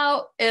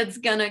now it's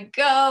gonna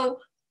go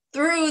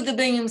through the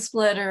beam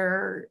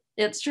splitter.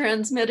 It's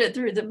transmitted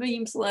through the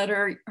beam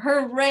splitter.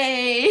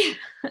 Hooray!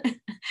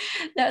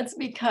 That's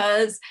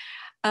because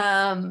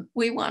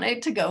we want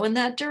it to go in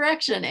that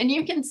direction. And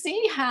you can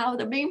see how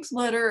the beam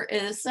splitter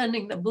is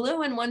sending the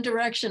blue in one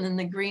direction and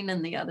the green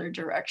in the other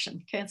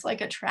direction. Okay, it's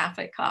like a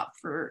traffic cop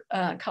for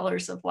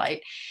colors of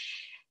light.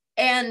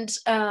 And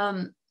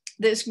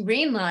this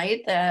green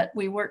light that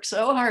we worked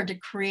so hard to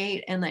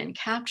create and then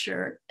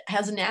capture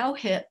has now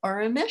hit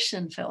our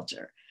emission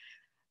filter.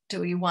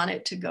 Do we want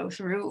it to go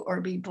through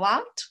or be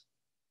blocked?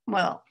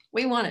 Well,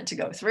 we want it to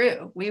go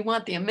through. We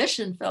want the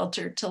emission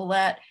filter to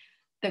let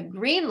the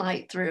green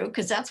light through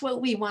because that's what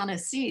we want to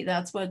see.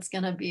 That's what's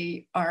going to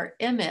be our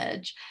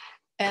image.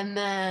 And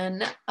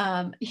then,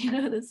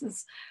 this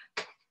is,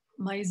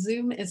 my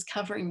Zoom is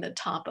covering the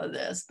top of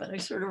this, but I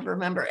sort of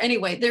remember.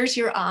 Anyway, there's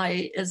your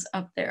eye is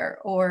up there,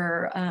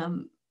 or a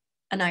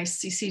nice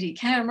CCD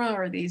camera,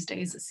 or these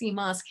days a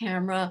CMOS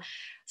camera,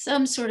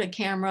 some sort of, in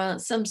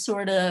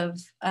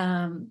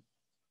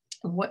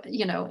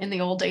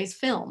the old days,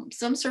 film,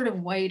 some sort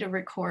of way to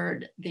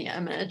record the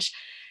image.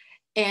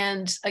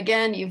 And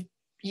again,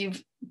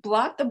 you've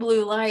blocked the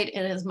blue light.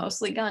 It has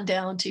mostly gone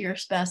down to your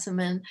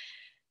specimen.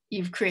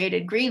 You've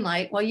created green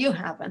light. Well, you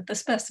haven't, the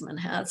specimen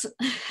has.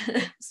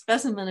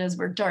 Specimen has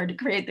worked hard to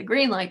create the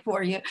green light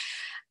for you.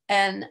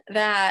 And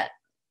that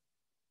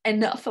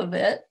enough of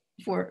it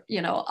for,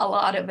 a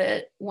lot of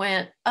it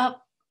went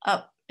up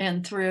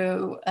and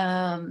through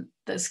the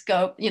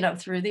scope,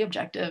 through the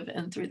objective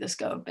and through the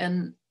scope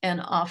and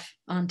off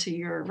onto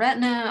your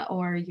retina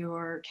or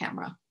your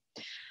camera.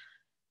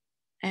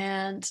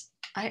 And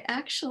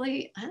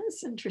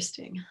that's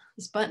interesting.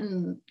 This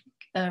button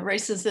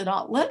erases it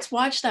all. Let's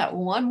watch that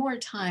one more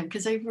time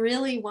because I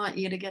really want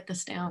you to get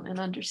this down and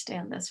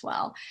understand this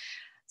well.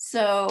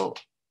 So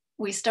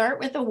we start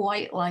with a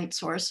white light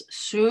source,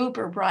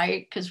 super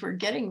bright, because we're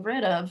getting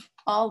rid of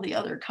all the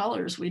other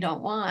colors we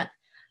don't want,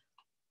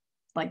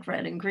 like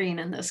red and green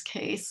in this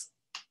case.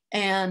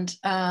 And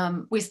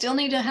we still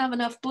need to have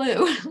enough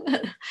blue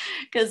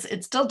because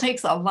it still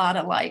takes a lot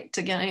of light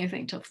to get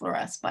anything to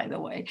fluoresce, by the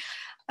way.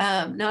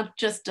 Not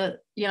just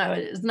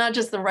it's not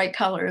just the right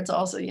color, it's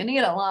also, you need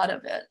a lot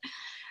of it.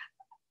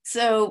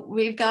 So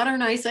we've got our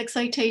nice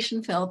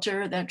excitation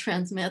filter that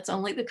transmits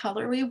only the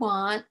color we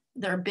want.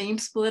 Their beam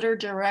splitter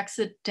directs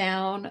it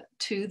down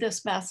to the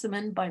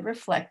specimen by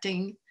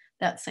reflecting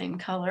that same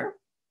color.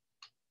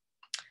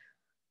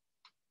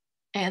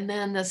 And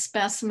then the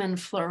specimen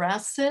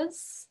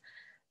fluoresces.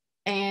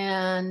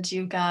 And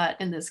you've got,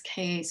 in this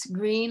case,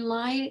 green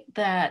light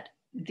that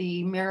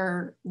the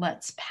mirror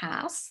lets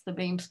pass, the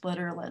beam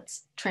splitter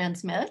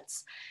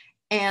transmits,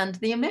 and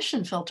the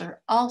emission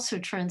filter also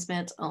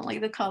transmits only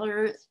the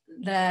color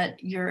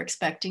that you're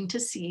expecting to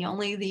see,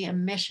 only the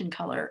emission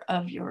color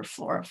of your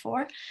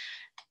fluorophore,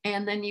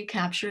 and then you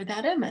capture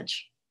that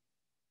image.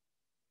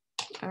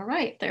 All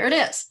right, there it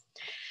is.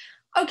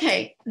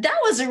 Okay, that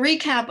was a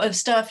recap of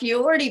stuff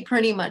you already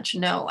pretty much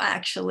know,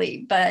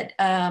 actually, but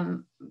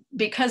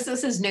because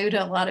this is new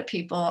to a lot of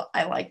people,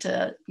 I like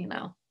to,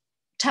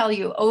 tell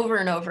you over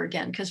and over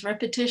again, because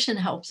repetition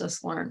helps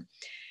us learn.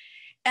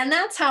 And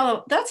that's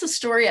the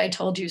story I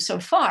told you so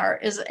far,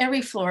 is every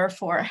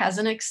fluorophore has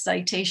an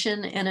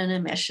excitation and an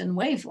emission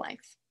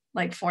wavelength,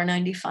 like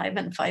 495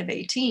 and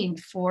 518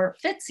 for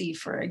FTSE,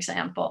 for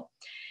example.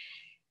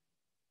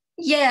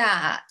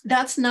 Yeah,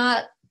 that's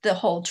not the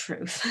whole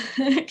truth.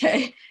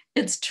 Okay,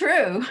 it's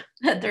true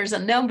that there's a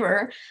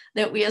number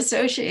that we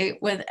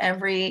associate with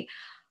every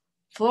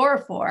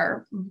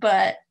fluorophore,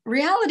 but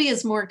reality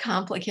is more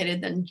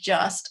complicated than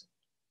just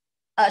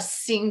a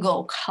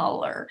single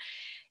color.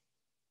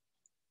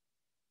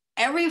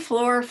 Every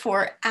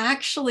fluorophore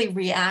actually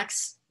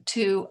reacts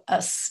to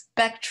a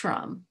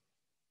spectrum.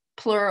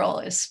 Plural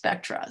is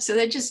spectra. So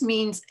that just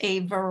means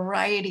a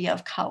variety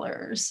of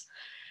colors.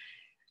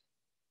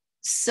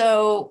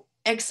 So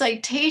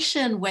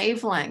excitation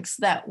wavelengths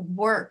that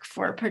work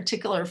for a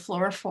particular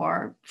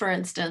fluorophore, for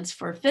instance,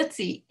 for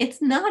FTSE,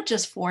 it's not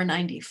just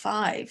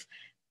 495.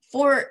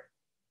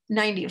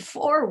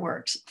 494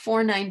 works,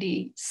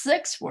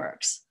 496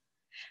 works,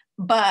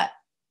 but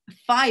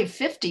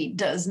 550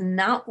 does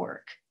not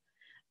work.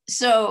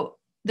 So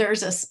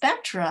there's a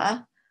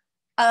spectra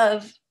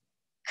of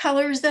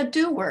colors that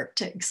do work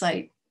to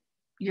excite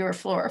your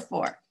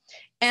fluorophore.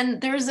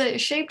 And there's a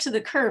shape to the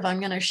curve I'm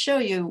going to show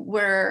you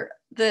where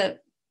the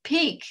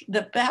peak,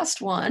 the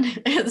best one,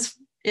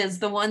 is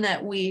the one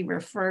that we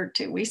refer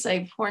to. We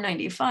say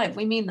 495.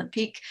 We mean the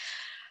peak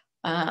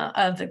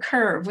of the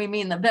curve. We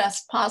mean the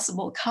best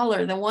possible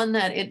color, the one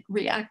that it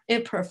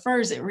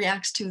prefers, it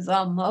reacts to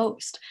the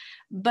most.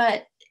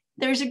 But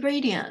there's a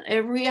gradient.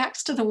 It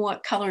reacts to the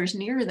what colors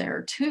near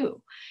there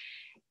too.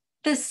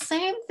 The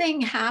same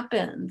thing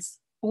happens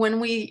when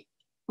we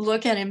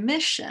look at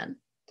emission.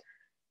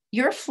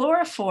 Your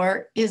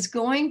fluorophore is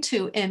going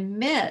to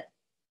emit,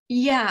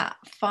 what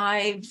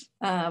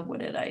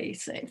did I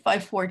say?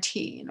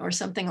 514 or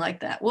something like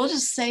that. We'll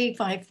just say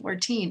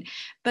 514,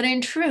 but in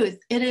truth,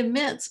 it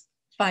emits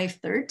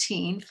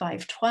 513,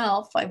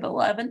 512,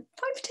 511,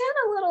 510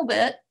 a little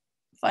bit,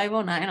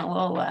 509 a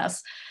little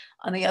less.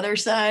 On the other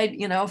side,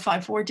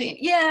 514,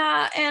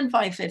 and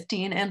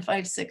 515 and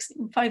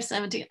 516,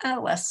 517,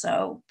 less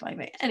so,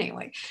 58.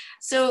 Anyway,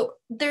 so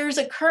there's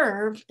a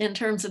curve in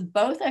terms of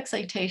both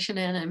excitation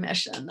and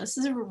emission. This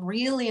is a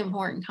really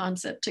important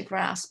concept to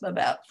grasp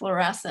about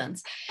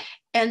fluorescence.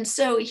 And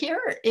so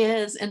here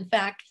is, in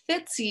fact,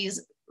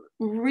 FTSE's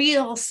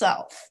real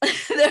self,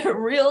 the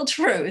real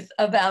truth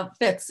about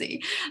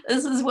FTSE.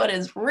 This is what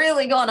is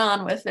really going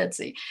on with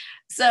FTSE.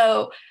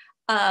 So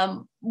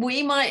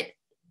we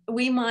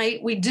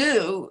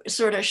do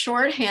sort of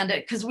shorthand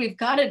it because we've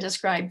got to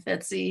describe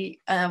FTSE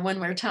when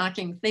we're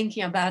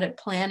thinking about it,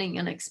 planning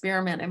an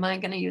experiment. Am I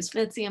going to use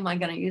FTSE? Am I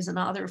going to use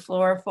another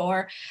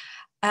fluorophore?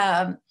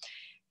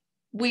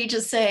 We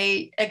just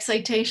say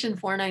excitation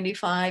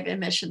 495,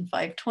 emission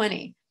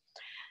 520.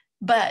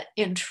 But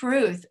in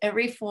truth,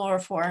 every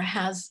fluorophore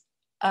has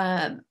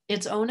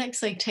its own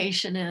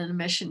excitation and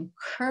emission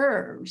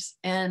curves.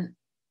 And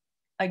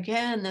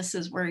again, this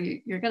is where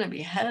you're going to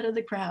be ahead of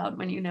the crowd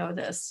when you know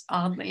this,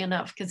 oddly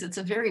enough, because it's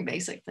a very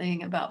basic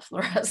thing about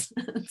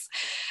fluorescence.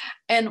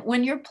 And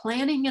when you're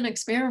planning an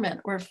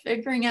experiment or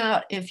figuring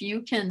out if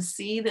you can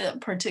see the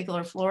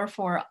particular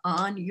fluorophore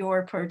on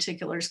your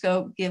particular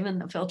scope, given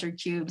the filter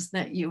cubes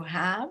that you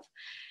have,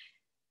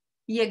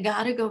 you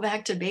got to go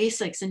back to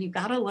basics and you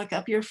got to look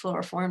up your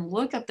fluorophore and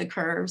look up the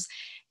curves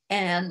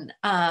and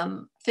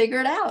figure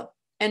it out.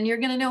 And you're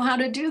going to know how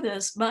to do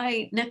this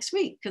by next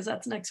week, because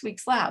that's next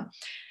week's lab.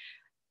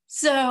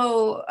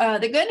 So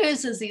the good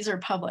news is these are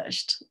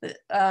published.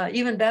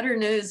 Even better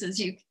news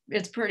is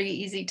it's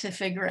pretty easy to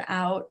figure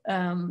out.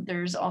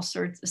 There's all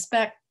sorts of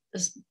spec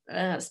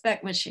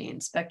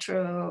machines,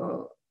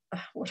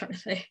 what are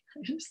they?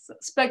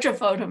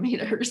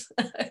 Spectrophotometers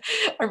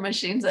are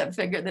machines that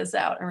figure this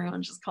out.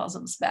 Everyone just calls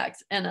them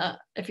specs. And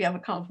if you have a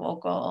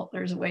confocal,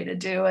 there's a way to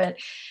do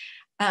it.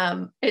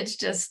 It's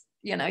just,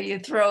 you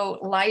throw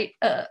light,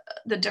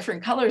 the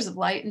different colors of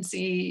light and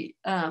see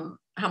how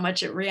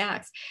much it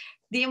reacts.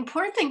 The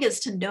important thing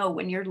is to know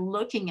when you're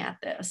looking at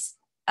this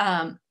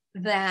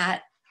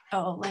that,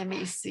 let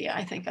me see.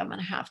 I think I'm going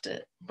to have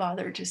to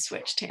bother to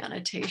switch to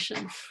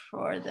annotation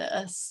for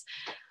this.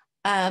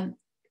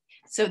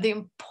 So the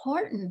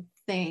important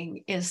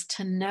thing is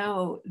to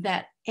know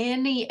that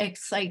any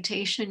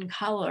excitation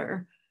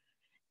color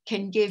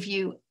can give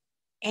you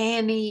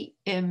any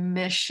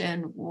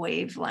emission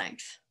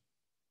wavelength.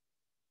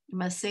 I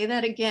must say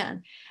that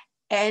again.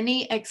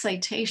 Any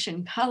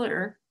excitation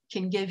color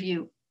can give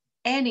you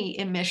any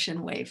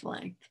emission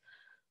wavelength.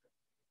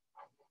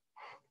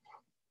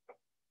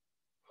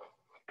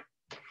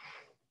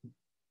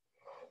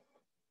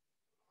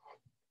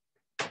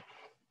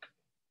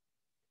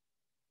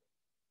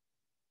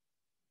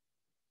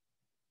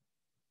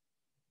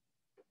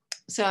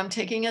 So I'm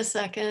taking a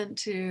second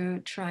to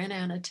try and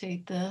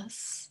annotate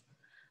this.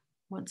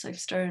 once I've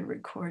started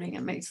recording,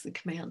 it makes the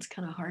commands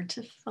kind of hard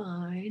to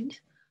find.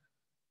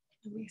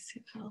 Let me see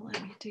if it'll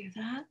let me do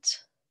that.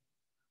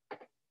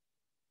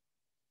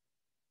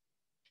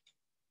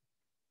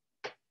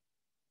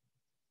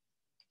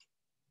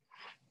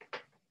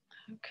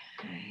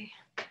 Okay.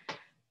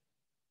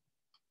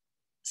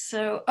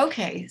 So,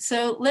 okay,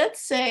 so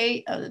let's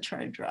say, oh,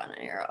 try to draw an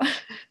arrow.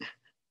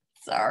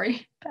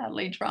 Sorry,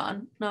 badly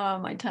drawn, not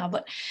on my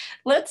tablet.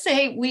 Let's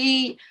say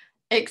we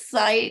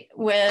excite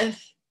with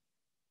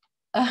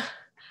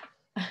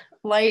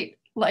light,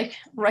 like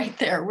right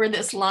there where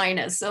this line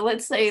is. So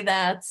let's say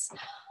that's,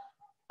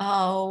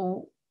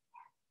 oh,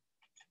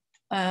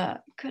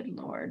 good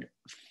Lord,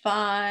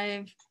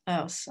 5,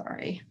 oh,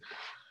 sorry.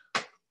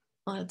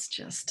 Let's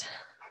just,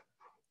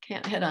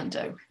 can't hit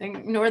undo,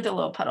 ignore the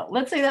little puddle.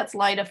 Let's say that's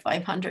light of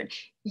 500.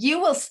 You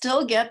will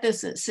still get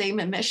this same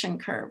emission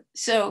curve.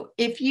 So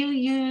if you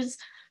use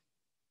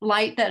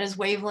light that is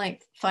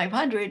wavelength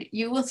 500,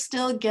 you will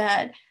still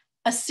get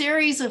a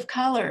series of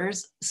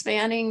colors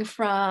spanning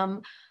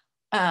from,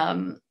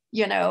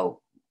 you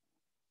know,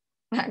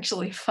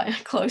 actually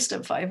close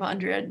to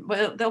 500,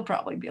 but they'll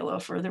probably be a little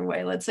further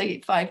away. Let's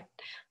say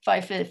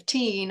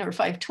 515 or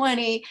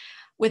 520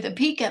 with a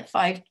peak at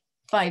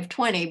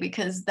 520,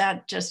 because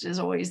that just is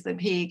always the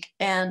peak,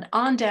 and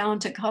on down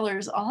to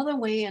colors all the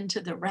way into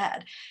the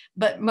red.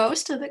 But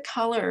most of the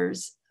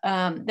colors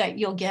that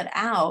you'll get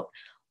out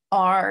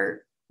are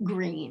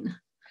green.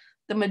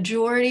 The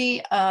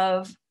majority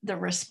of the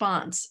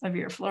response of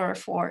your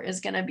fluorophore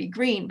is going to be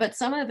green, but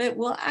some of it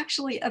will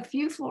actually, a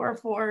few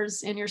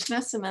fluorophores in your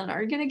specimen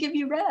are going to give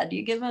you red.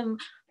 You give them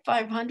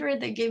 500,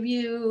 they give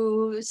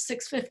you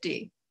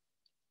 650.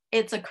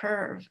 It's a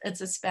curve, it's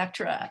a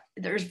spectra.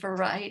 There's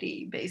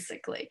variety,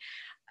 basically.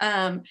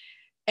 And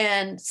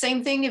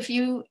same thing if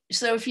you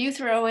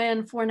throw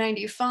in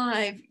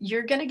 495,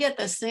 you're going to get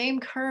the same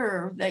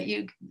curve that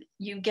you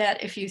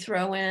get if you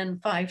throw in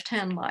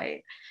 510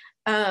 light.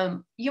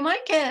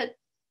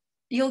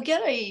 You'll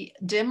get a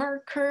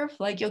dimmer curve,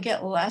 like you'll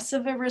get less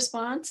of a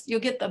response.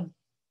 You'll get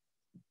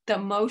the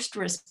most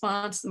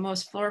response, the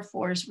most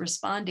fluorophores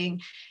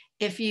responding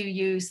if you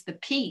use the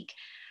peak.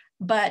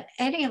 But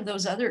any of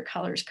those other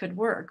colors could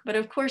work. But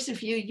of course,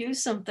 if you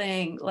use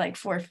something like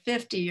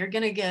 450, you're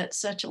going to get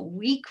such a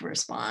weak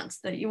response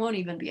that you won't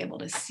even be able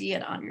to see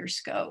it on your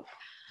scope.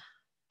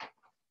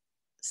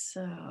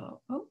 So,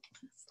 oh,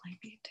 let's let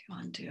me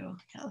undo.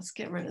 Yeah, let's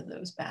get rid of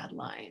those bad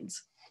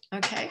lines.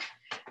 Okay,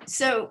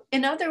 so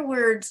in other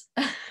words,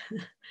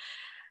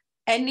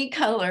 any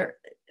color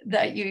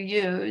that you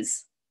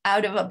use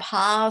out of a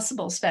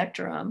possible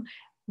spectrum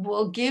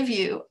will give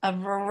you a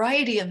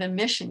variety of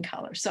emission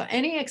colors. So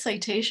any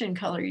excitation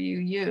color you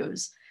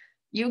use,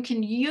 you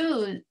can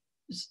use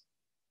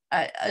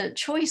a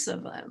choice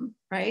of them,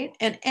 right?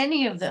 And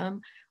any of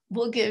them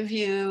will give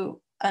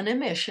you an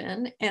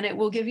emission, and it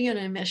will give you an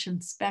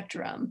emission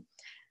spectrum.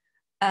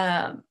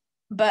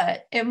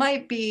 But it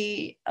might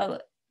be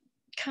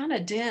kind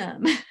of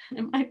dim.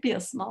 It might be a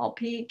small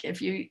peak.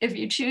 If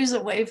you choose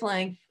a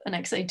wavelength, an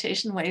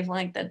excitation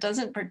wavelength that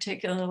doesn't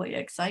particularly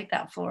excite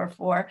that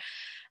fluorophore,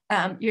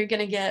 you're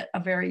going to get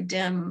a very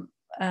dim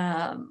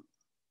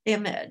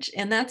image.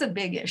 And that's a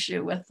big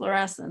issue with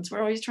fluorescence. We're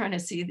always trying to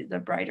see the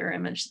brighter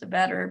image, the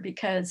better,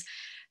 because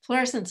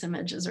fluorescence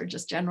images are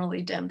just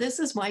generally dim. This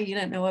is why you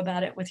don't know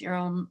about it with your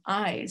own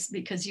eyes,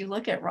 because you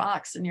look at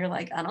rocks and you're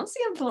like, I don't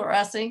see them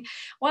fluorescing.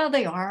 Well,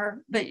 they are,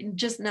 but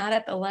just not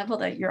at the level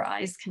that your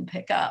eyes can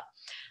pick up.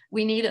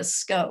 We need a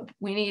scope.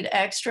 We need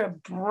extra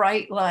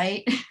bright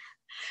light,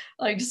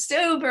 like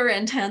super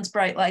intense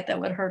bright light that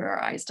would hurt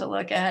our eyes to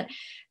look at.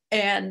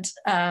 And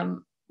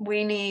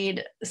we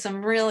need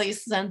some really,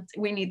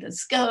 we need the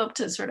scope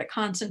to sort of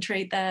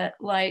concentrate that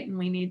light, and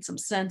we need some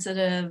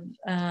sensitive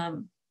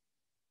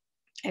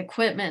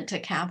equipment to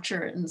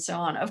capture it and so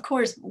on. Of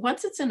course,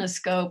 once it's in a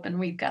scope and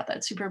we've got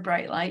that super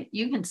bright light,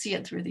 you can see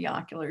it through the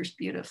oculars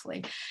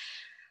beautifully.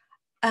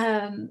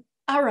 All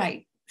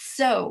right,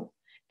 so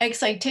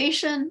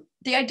excitation,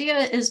 the idea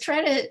is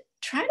try to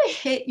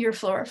hit your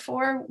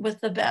fluorophore with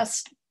the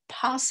best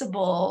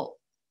possible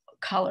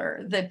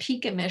color, the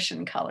peak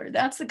emission color.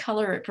 That's the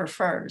color it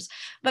prefers.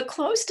 But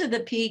close to the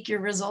peak, your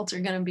results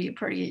are going to be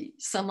pretty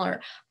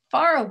similar.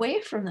 Far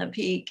away from the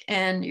peak,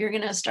 and you're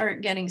going to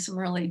start getting some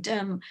really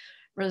dim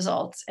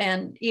results.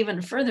 And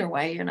even further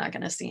away, you're not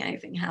going to see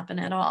anything happen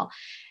at all.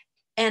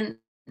 And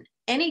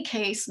any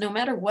case, no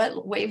matter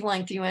what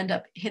wavelength you end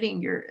up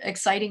exciting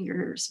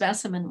your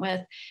specimen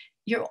with,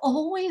 you're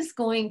always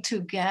going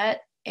to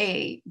get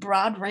a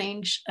broad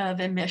range of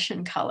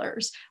emission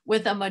colors,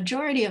 with a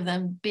majority of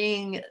them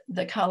being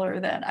the color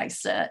that I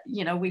said.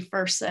 You know, we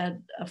first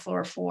said a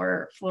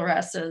fluorophore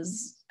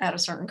fluoresces at a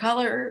certain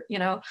color, you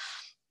know,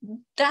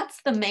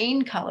 that's the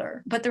main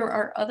color, but there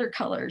are other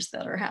colors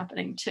that are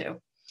happening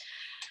too,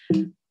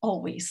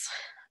 always.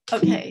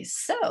 Okay,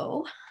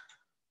 so,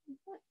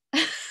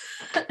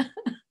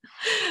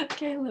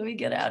 okay, let me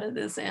get out of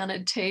this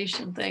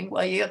annotation thing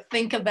while you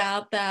think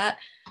about that.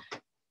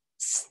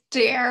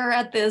 Stare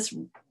at this,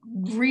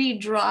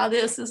 redraw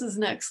this. This is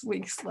next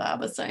week's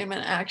lab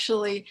assignment,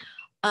 actually.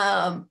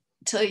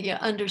 till you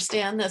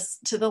understand this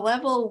to the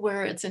level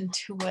where it's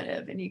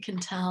intuitive and you can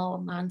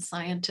tell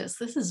non-scientists,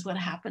 this is what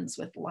happens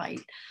with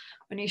light.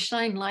 When you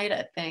shine light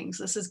at things,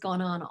 this is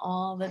going on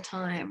all the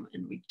time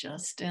and we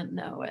just didn't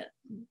know it.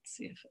 Let's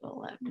see if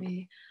it'll let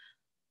me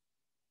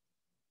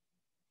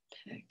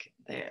pick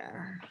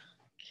there.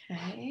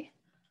 Okay.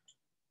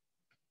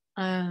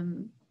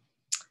 Oh,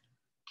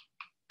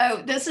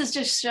 this is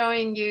just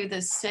showing you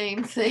the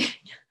same thing.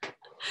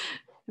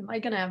 Am I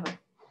gonna have a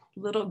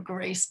little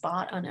gray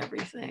spot on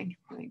everything?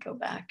 Let me go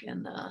back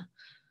and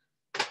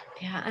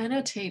yeah,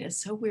 annotate is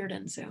so weird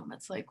in Zoom.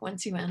 It's like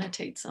once you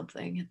annotate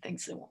something, it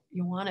thinks that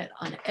you want it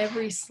on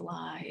every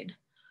slide.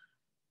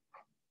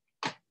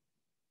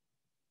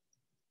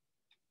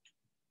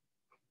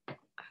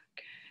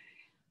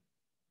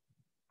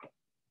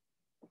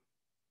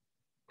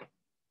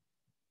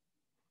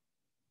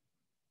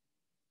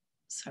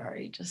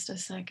 Sorry, just a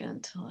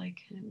second till I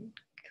can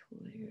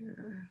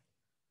clear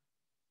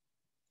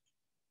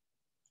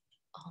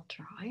all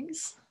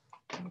drawings.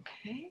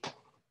 Okay.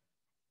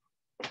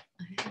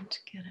 And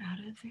get out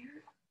of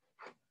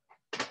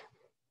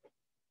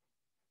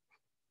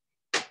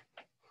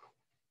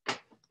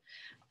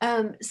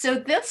there. So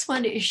this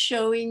one is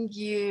showing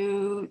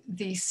you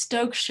the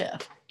Stokes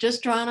shift,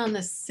 just drawn on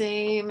the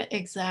same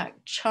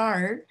exact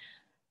chart,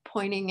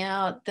 pointing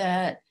out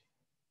that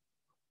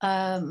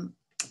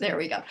there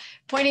we go.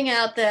 Pointing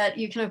out that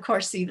you can, of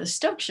course, see the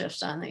Stokes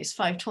shift on these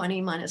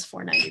 520 minus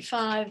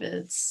 495.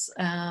 It's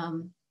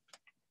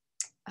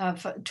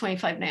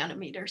 25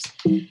 nanometers.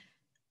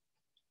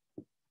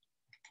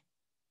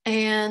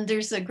 And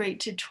there's a great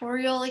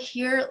tutorial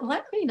here.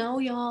 Let me know,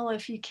 y'all,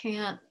 if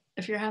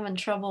you're having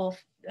trouble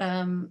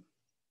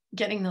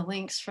getting the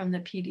links from the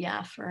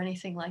PDF or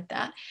anything like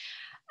that.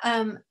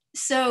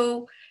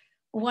 So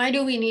why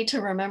do we need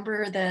to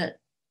remember that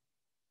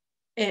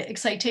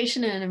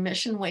excitation and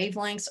emission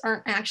wavelengths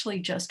aren't actually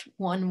just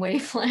one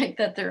wavelength,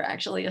 that they're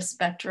actually a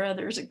spectra?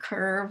 There's a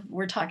curve.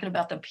 We're talking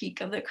about the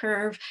peak of the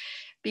curve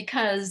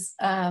because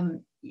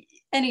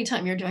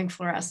anytime you're doing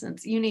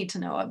fluorescence, you need to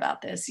know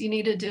about this. You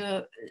need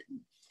to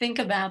think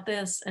about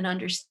this and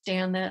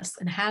understand this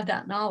and have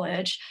that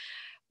knowledge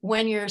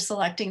when you're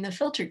selecting the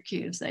filter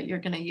cubes that you're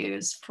going to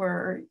use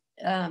for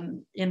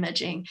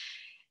imaging.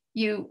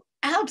 You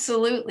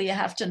absolutely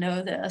have to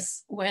know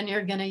this when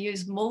you're going to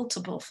use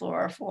multiple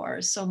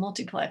fluorophores, so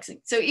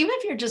multiplexing. So even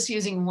if you're just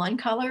using one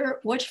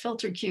color, which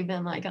filter cube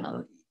am I going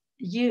to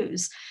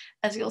use?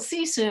 As you'll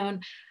see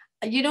soon,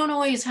 you don't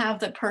always have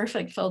the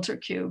perfect filter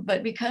cube,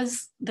 but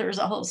because there's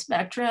a whole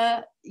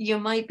spectra, you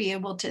might be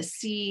able to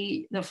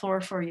see the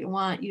fluorophore you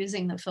want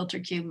using the filter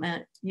cube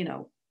meant,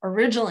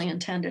 originally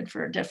intended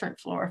for a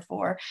different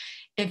fluorophore.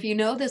 If you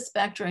know the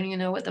spectra and you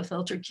know what the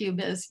filter cube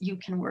is, you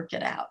can work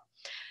it out.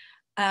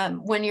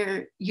 When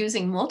you're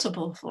using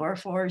multiple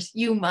fluorophores,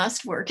 you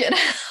must work it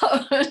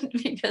out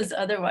because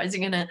otherwise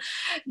you're going to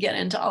get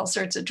into all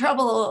sorts of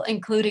trouble,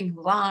 including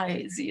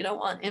lies. You don't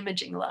want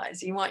imaging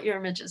lies. You want your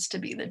images to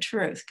be the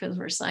truth because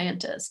we're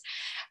scientists.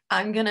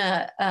 You're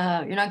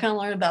not going to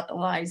learn about the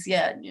lies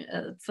yet.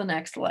 It's the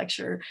next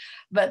lecture,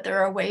 but there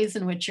are ways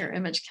in which your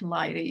image can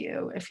lie to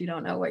you if you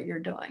don't know what you're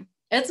doing.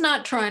 It's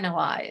not trying to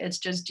lie. It's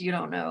just you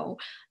don't know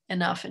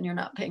enough and you're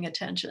not paying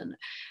attention.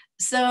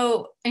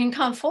 So in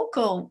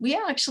confocal, we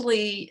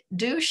actually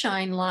do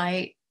shine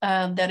light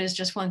that is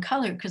just one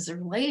color because they're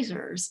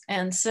lasers.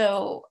 And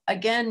so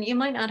again, you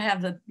might not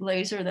have the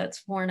laser that's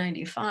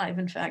 495.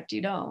 In fact,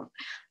 you don't.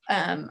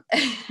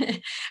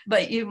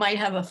 But you might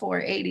have a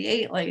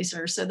 488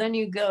 laser. So then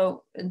you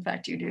go, in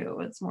fact, you do,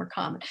 it's more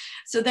common.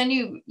 So then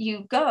you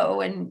go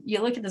and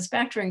you look at the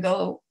spectrum and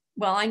go,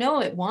 well, I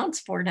know it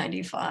wants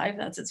 495,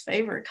 that's its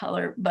favorite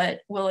color, but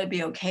will it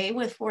be okay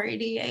with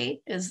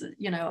 488?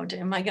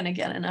 Am I going to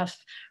get enough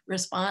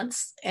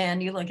response?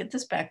 And you look at the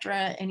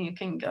spectra and you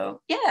can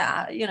go,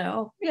 yeah,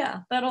 it'll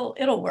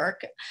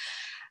work.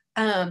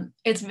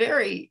 It's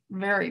very,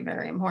 very,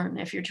 very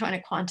important if you're trying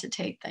to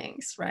quantitate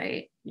things,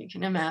 right? You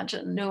can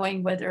imagine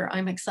knowing whether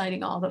I'm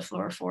exciting all the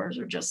fluorophores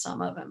or just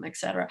some of them, et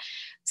cetera.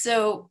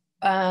 So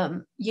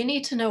you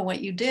need to know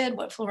what you did,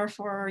 what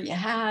fluorophore you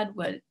had,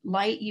 what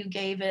light you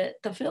gave it.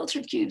 The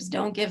filter cubes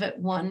don't give it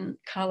one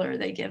color,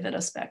 they give it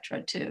a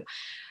spectra too.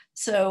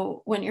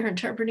 So when you're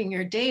interpreting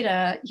your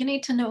data, you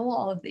need to know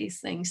all of these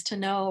things to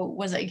know,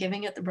 was I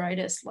giving it the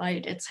brightest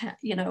light? It's,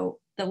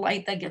 the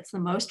light that gets the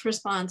most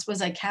response.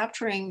 Was I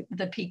capturing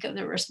the peak of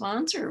the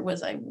response or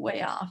was I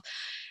way off?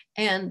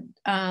 And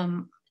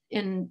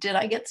did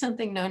I get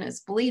something known as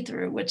bleed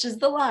through, which is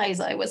the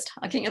lies I was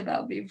talking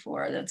about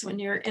before? That's when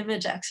your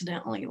image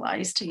accidentally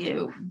lies to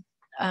you.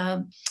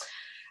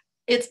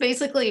 It's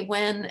basically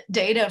when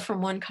data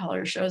from one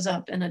color shows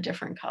up in a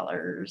different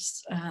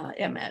color's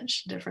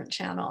image, different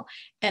channel.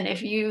 And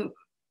if you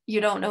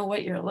don't know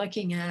what you're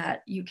looking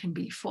at, you can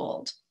be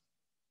fooled.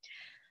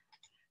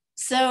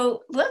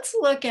 So let's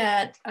look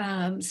at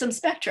some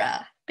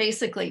spectra.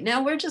 Basically,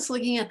 now we're just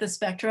looking at the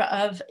spectra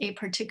of a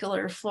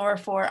particular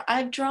fluorophore.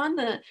 I've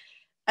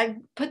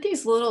put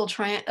these little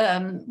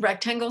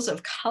rectangles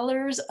of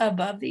colors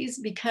above these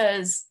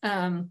because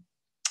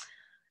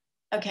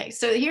Okay,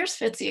 so here's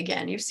FTSE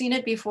again. You've seen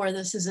it before.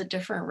 This is a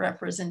different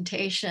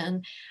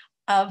representation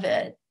of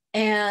it.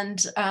 And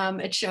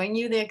it's showing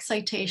you the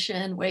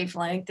excitation,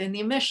 wavelength, and the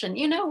emission.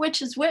 You know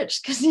which is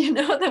which, because you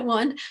know the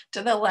one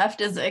to the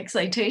left is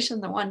excitation,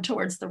 the one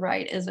towards the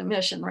right is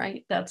emission,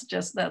 right? That's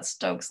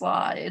Stokes'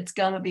 law. It's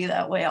gonna be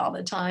that way all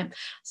the time.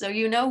 So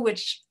you know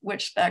which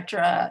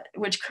spectra,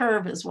 which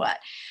curve is what.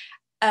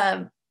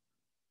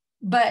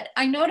 But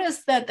I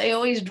noticed that they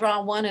always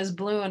draw one as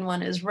blue and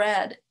one as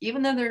red,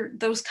 even though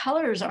those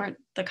colors aren't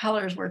the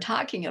colors we're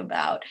talking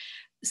about.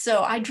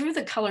 So I drew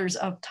the colors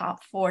up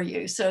top for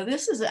you. So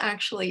this is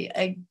actually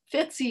a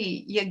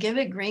FTSE. You give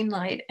it green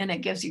light and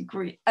it gives you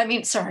green. I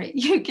mean, sorry,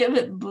 you give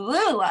it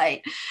blue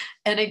light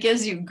and it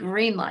gives you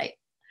green light.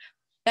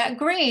 That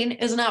green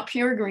is not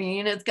pure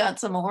green. It's got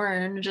some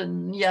orange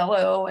and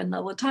yellow and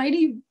a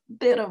tiny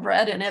bit of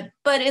red in it,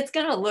 but it's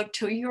going to look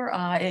to your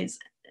eyes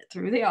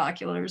through the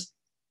oculars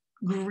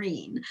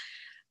green.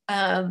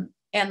 And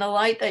the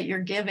light that you're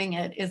giving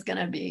it is going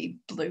to be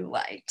blue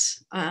light.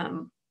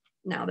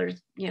 Now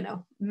there's,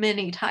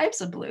 many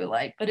types of blue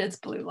light, but it's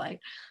blue light.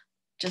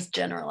 Just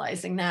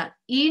generalizing that.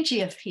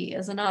 eGFP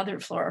is another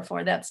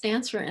fluorophore that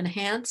stands for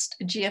enhanced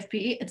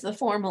GFP. It's the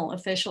formal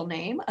official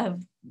name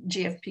of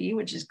GFP,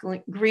 which is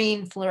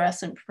green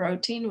fluorescent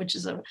protein, which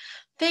is a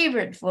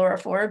favorite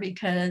fluorophore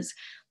because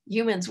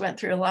humans went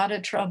through a lot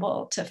of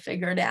trouble to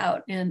figure it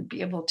out and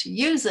be able to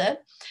use it.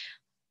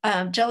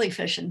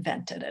 Jellyfish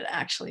invented it,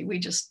 actually. We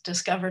just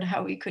discovered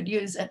how we could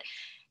use it.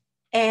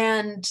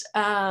 And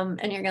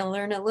you're going to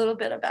learn a little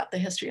bit about the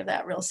history of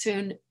that real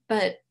soon.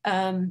 But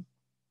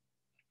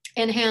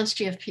enhanced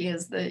GFP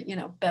is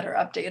the, better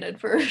updated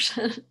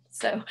version.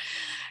 So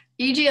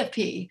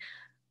eGFP,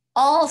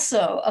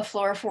 also a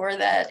fluorophore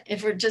that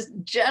if we're just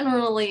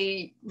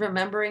generally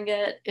remembering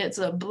it, it's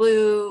a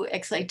blue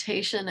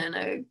excitation and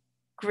a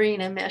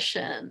green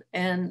emission.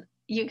 And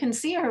you can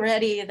see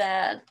already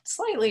that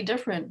slightly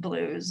different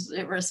blues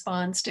it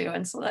responds to,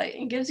 and so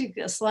it gives you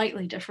a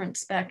slightly different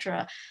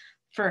spectra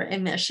for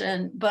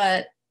emission,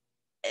 but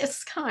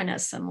it's kind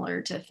of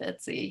similar to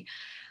FTSE.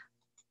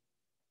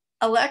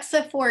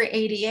 Alexa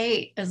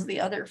 488 is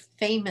the other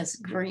famous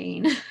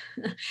green.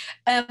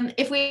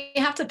 If we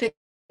have to pick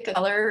a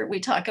color, we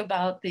talk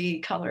about the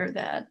color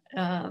that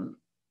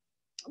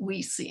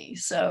we see.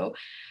 So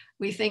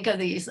we think of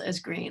these as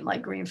green,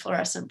 like green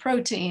fluorescent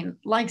protein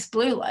likes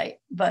blue light,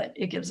 but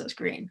it gives us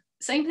green.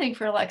 Same thing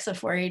for Alexa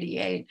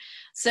 488.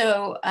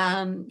 So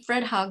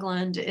Fred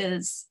Haglund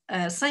is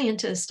a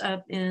scientist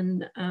up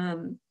in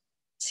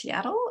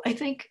Seattle, I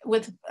think,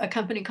 with a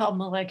company called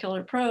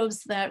Molecular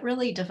Probes that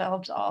really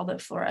developed all the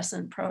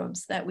fluorescent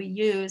probes that we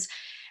use.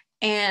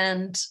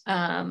 And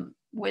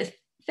with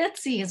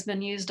FTSE has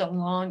been used a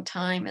long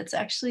time. It's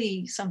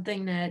actually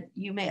something that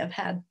you may have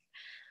had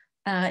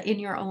in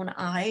your own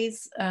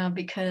eyes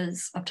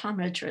because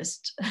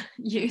optometrists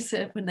use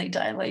it when they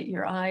dilate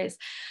your eyes.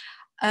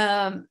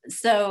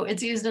 So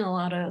it's used in a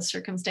lot of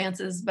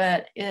circumstances,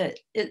 but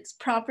its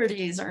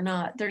properties are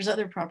not, there's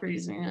other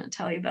properties I'm going to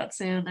tell you about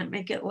soon that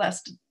make it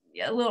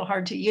a little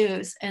hard to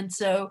use. And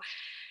so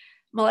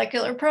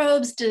Molecular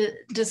Probes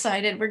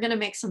decided we're going to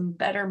make some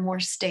better,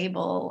 more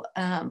stable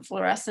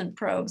fluorescent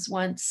probes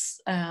once,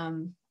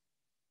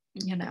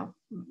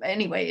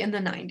 anyway, in the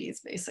 90s,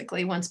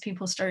 basically, once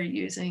people started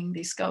using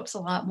these scopes a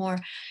lot more.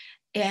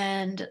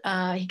 And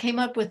he came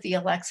up with the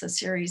Alexa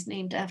series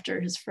named after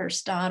his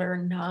first daughter,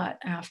 not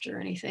after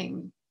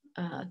anything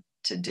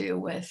to do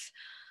with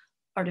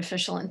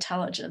artificial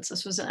intelligence.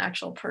 This was an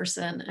actual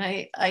person.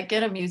 I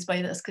get amused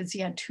by this because he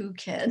had 2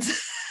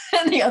 kids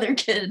and the other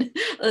kid,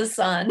 the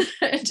son,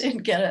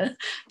 didn't get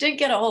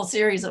a whole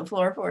series of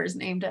fluorophores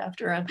named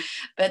after him.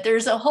 But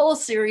there's a whole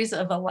series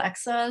of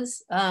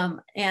Alexas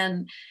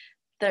and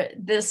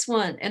this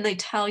one, and they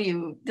tell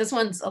you, this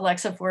one's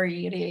Alexa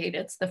 488.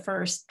 It's the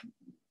first,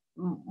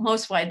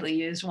 most widely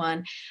used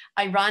one.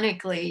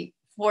 Ironically,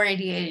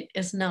 488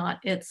 is not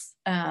its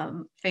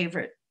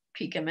favorite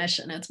peak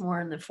emission. It's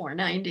more in the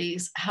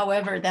 490s.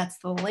 However, that's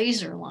the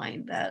laser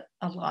line that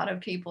a lot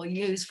of people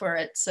use for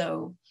it.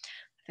 So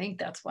I think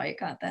that's why it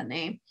got that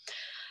name.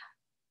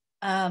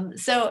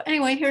 So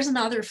anyway, here's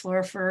another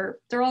fluorophore.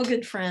 They're all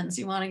good friends.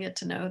 You want to get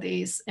to know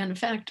these. And in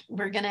fact,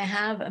 we're going to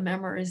have a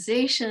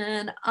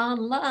memorization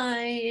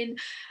online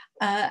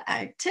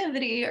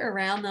activity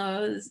around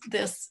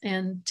this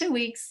in 2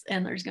 weeks,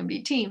 and there's going to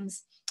be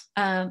teams.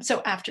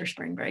 So after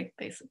spring break,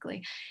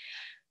 basically.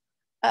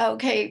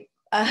 Okay,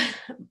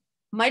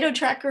 Mito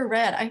Tracker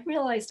Red. I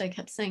realized I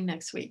kept saying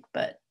next week,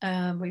 but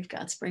we've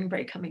got spring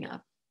break coming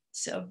up.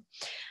 So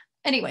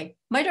anyway,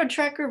 Mito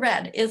Tracker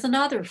Red is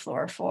another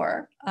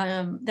fluorophore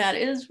that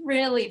is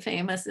really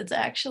famous. It's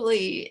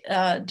actually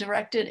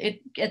directed,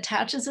 it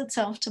attaches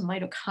itself to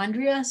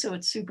mitochondria, so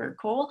it's super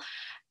cool.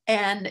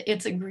 and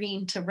it's a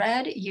green to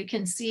red, you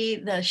can see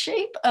the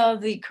shape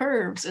of the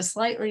curves is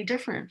slightly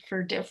different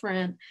for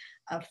different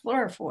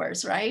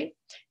fluorophores, right?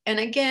 And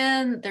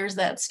again, there's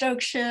that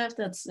Stokes shift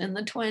that's in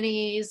the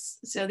 20s.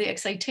 So the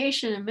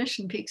excitation and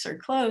emission peaks are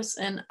close.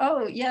 And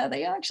oh yeah,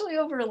 they actually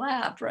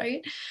overlap,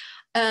 right?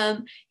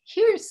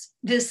 Here's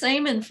the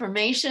same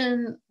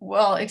information,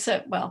 well,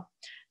 except, well,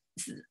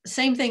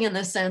 same thing in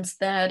the sense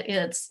that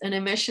it's an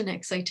emission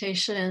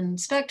excitation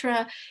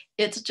spectra.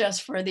 It's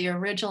just for the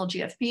original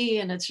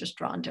GFP and it's just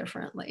drawn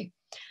differently.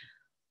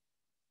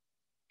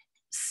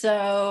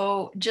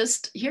 So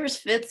just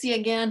here's FITSI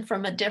again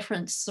from a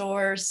different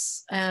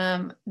source.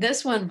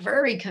 This one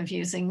very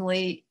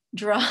confusingly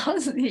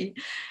draws the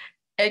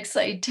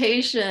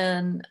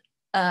excitation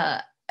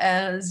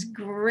as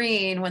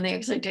green when the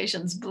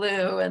excitation's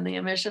blue and the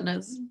emission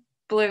is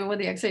blue when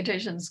the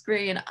excitation's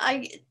green.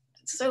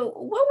 So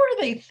what were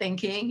they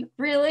thinking,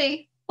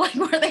 really? Like,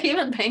 were they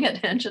even paying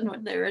attention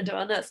when they were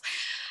doing this?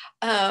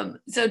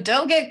 So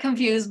don't get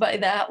confused by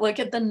that. Look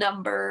at the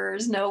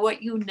numbers, know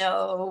what you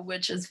know,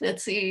 which is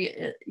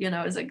FITSI,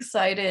 is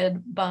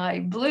excited by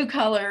blue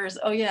colors.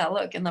 Oh yeah,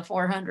 look, in the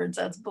 400s,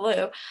 that's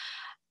blue,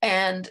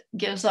 and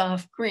gives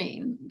off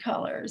green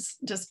colors,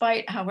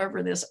 despite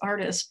however this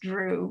artist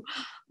drew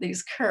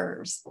these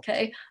curves,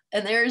 okay?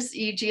 And there's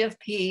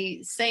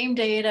eGFP, same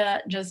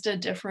data, just a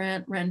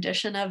different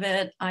rendition of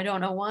it. I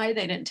don't know why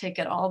they didn't take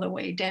it all the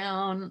way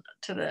down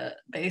to the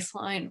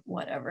baseline,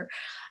 whatever.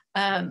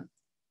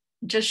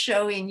 Just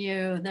showing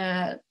you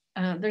that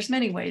there's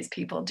many ways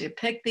people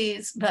depict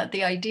these, but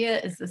the idea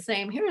is the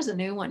same. Here's a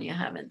new one you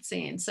haven't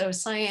seen. So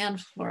cyan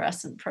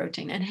fluorescent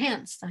protein,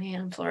 enhanced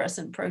cyan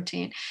fluorescent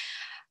protein.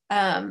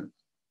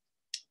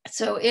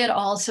 So it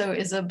also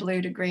is a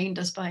blue to green,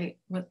 despite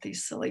what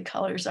these silly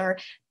colors are.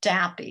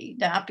 DAPI.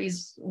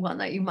 DAPI's one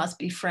that you must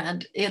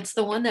befriend. It's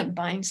the one that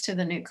binds to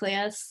the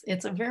nucleus.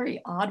 It's a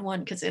very odd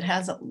one because it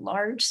has a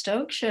large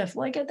Stokes shift.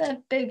 Look at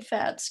that big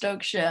fat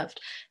Stokes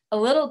shift. A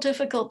little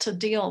difficult to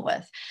deal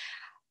with.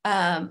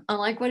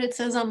 Unlike what it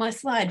says on my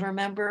slide,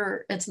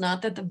 remember, it's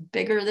not that the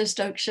bigger the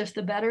Stokes shift,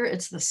 the better,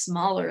 it's the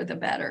smaller, the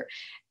better.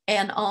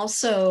 And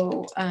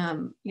also,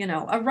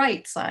 a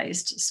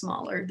right-sized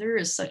smaller. There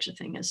is such a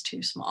thing as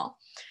too small.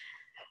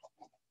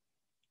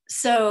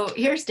 So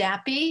here's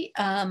DAPI.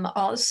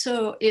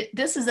 Also,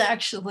 this is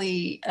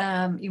actually,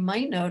 you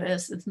might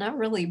notice, it's not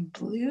really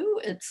blue.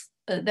 It's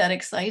that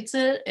excites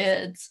it.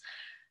 It's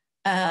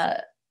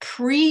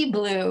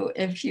pre-blue,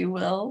 if you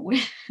will,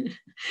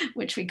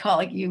 which we call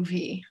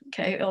UV,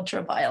 okay,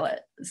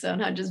 ultraviolet. So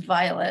not just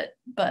violet,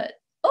 but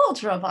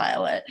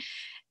ultraviolet.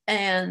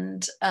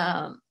 And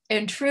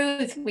in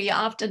truth, we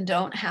often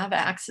don't have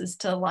access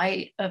to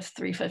light of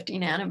 350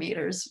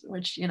 nanometers,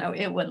 which,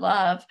 it would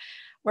love.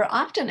 We're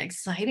often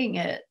exciting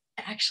it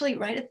actually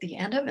right at the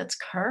end of its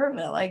curve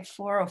at like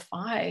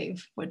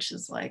 405, which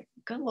is like,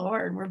 good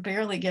Lord, we're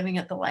barely giving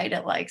it the light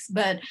it likes.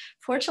 But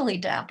fortunately,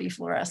 DAPI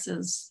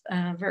fluoresces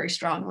very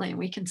strongly, and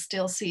we can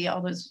still see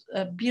all those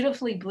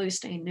beautifully blue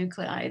stained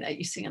nuclei that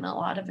you see in a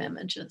lot of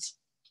images.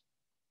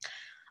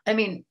 I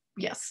mean,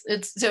 yes,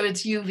 it's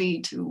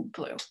UV to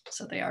blue.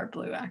 So they are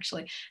blue,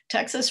 actually.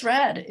 Texas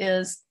red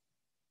is,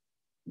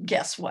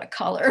 guess what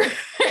color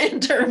in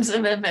terms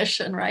of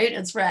emission, right?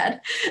 It's red.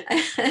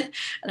 And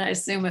I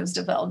assume it was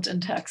developed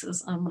in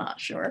Texas. I'm not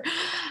sure.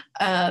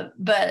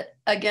 But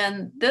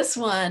again, this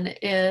one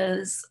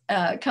is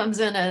comes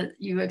in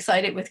you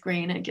excite it with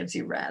green, it gives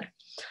you red.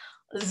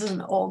 This is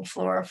an old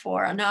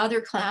fluorophore.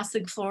 Another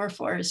classic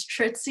fluorophore is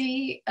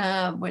Tritzi,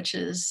 which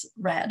is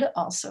red,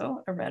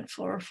 also a red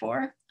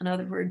fluorophore. In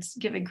other words,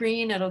 give it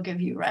green, it'll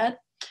give you red.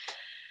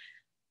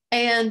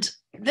 And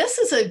this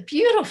is a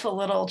beautiful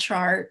little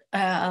chart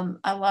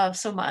I love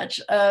so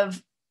much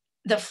of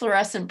the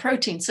fluorescent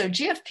protein. So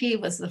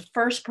GFP was the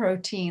first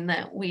protein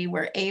that we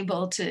were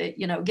able to,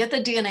 get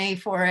the DNA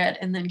for it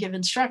and then give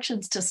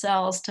instructions to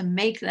cells to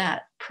make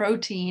that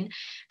protein.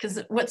 Because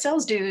what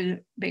cells do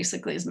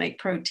basically is make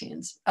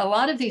proteins. A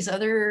lot of these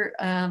other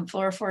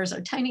fluorophores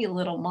are tiny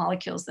little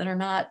molecules that are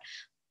not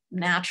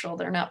natural.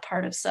 They're not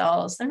part of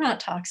cells. They're not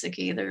toxic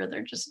either.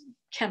 They're just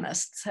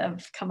chemists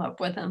have come up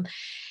with them.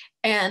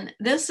 And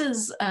this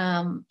is,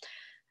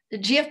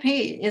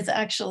 GFP is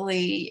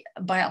actually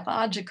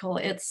biological.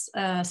 It's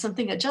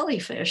something a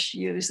jellyfish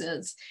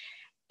uses.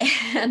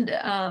 And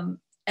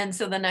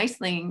so the nice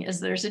thing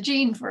is there's a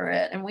gene for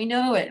it and we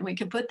know it and we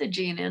can put the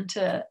gene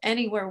into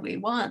anywhere we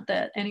want,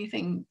 that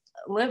anything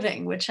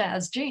living which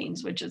has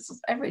genes, which is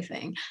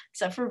everything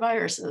except for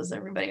viruses.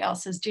 Everybody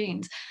else has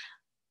genes.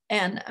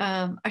 And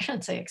I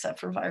shouldn't say except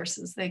for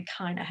viruses, they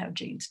kind of have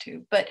genes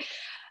too. But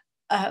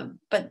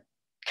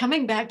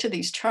coming back to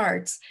these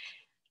charts,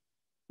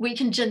 we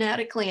can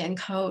genetically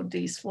encode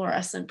these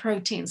fluorescent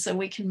proteins. So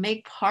we can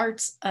make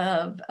parts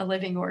of a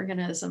living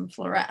organism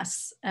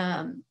fluoresce.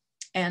 And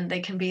they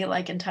can be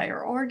like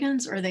entire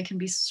organs, or they can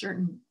be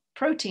certain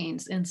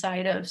proteins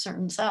inside of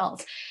certain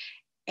cells.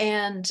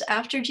 And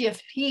after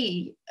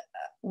GFP,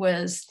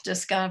 was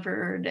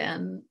discovered,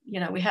 and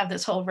we have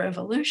this whole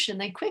revolution,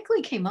 they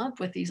quickly came up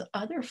with these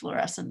other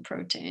fluorescent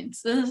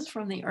proteins. This is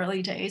from the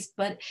early days,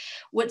 but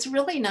what's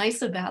really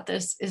nice about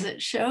this is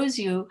it shows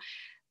you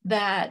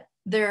that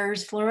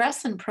there's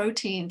fluorescent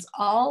proteins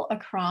all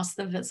across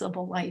the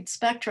visible light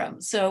spectrum.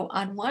 So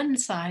on one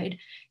side,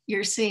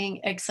 you're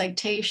seeing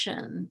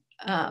excitation,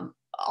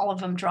 all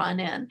of them drawn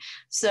in.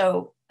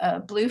 So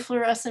blue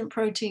fluorescent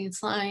protein,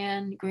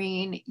 cyan,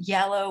 green,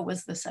 yellow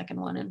was the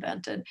second one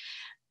invented.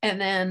 And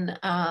then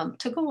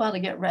took a while to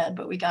get red,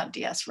 but we got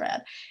DS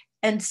red.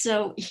 And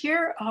so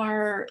here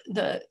are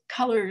the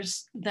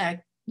colors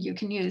that you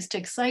can use to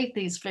excite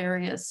these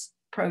various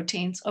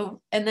proteins.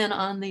 Oh, and then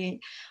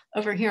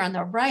over here on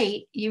the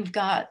right, you've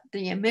got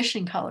the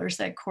emission colors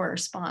that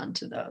correspond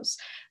to those.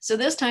 So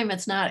this time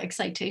it's not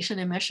excitation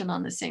emission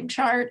on the same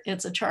chart.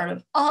 It's a chart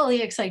of all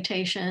the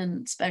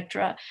excitation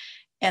spectra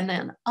and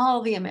then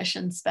all the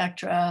emission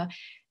spectra,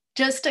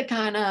 just to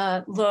kind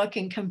of look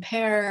and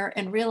compare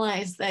and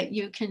realize that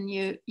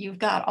you've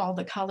got all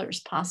the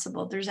colors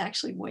possible. There's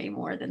actually way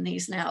more than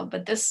these now,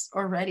 but this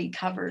already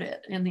covered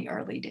it in the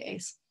early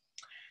days.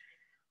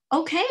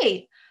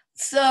 Okay,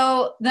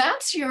 so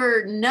that's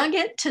your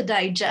nugget to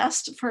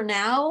digest for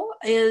now.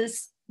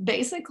 Is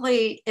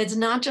basically, it's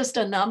not just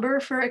a number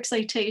for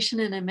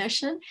excitation and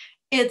emission,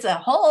 it's a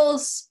whole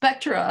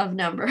spectra of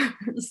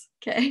numbers.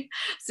 Okay,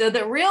 so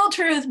the real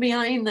truth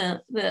behind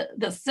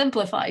the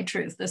simplified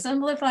truth. The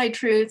simplified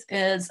truth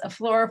is a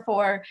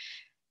fluorophore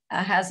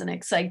has an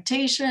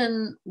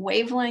excitation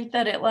wavelength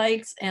that it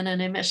likes and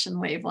an emission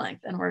wavelength,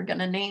 and we're going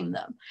to name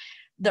them.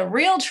 The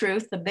real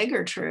truth, the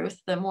bigger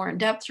truth, the more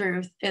in-depth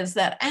truth is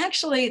that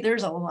actually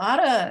there's a lot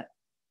of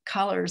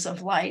colors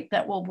of light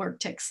that will work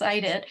to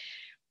excite it.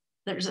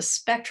 There's a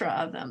spectra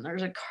of them.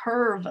 There's a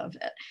curve of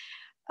it,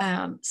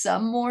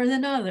 some more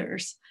than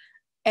others.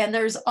 And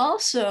there's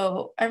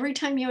also, every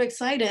time you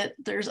excite it,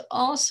 there's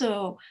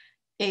also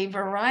a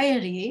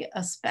variety,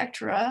 a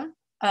spectra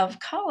of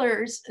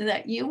colors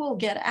that you will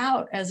get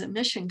out as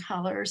emission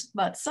colors,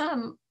 but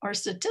some are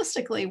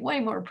statistically way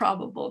more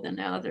probable than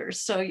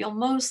others. So you'll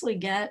mostly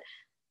get,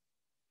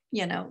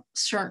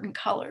 certain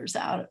colors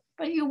out,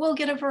 but you will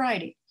get a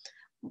variety.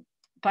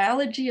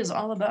 Biology is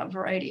all about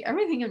variety.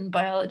 Everything in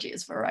biology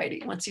is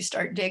variety once you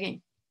start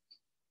digging.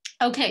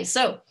 Okay,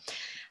 so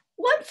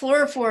what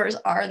fluorophores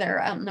are there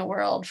out in the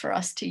world for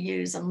us to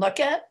use and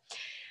look at?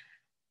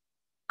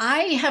 I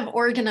have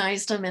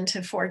organized them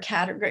into 4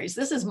 categories.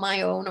 This is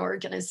my own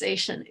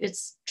organization.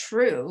 It's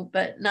true,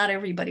 but not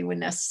everybody would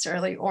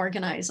necessarily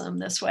organize them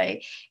this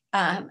way.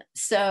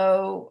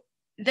 So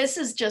this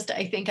is just,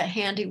 I think, a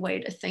handy way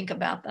to think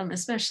about them,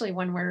 especially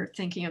when we're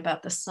thinking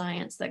about the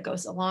science that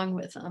goes along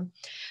with them.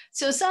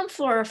 So some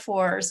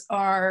fluorophores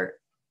are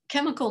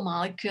chemical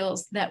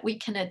molecules that we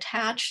can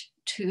attach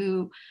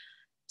to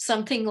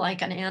something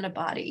like an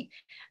antibody.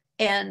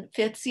 And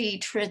FITC,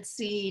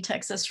 TRITC,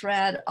 Texas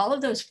Red, all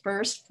of those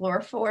first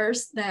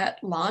fluorophores that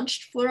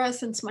launched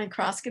fluorescence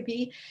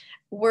microscopy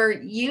were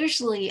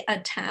usually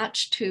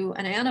attached to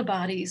an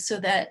antibody so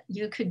that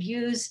you could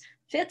use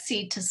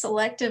FITC to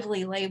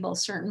selectively label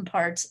certain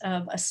parts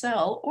of a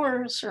cell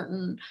or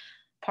certain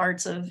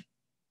parts of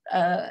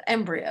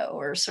embryo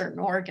or certain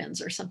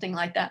organs or something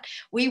like that.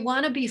 We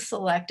want to be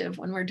selective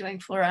when we're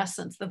doing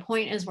fluorescence. The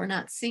point is we're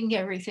not seeing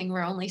everything.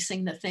 We're only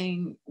seeing the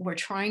thing we're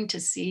trying to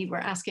see. We're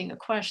asking a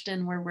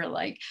question where we're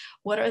like,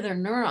 what are their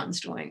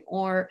neurons doing?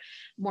 Or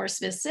more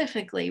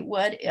specifically,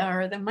 what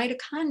are the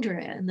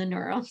mitochondria in the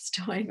neurons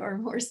doing? Or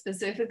more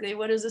specifically,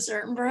 what is a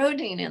certain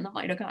protein in the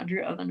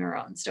mitochondria of the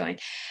neurons doing?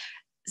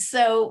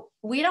 So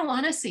we don't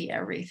want to see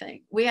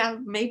everything. We have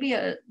maybe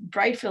a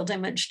bright field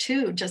image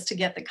too, just to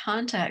get the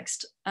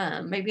context,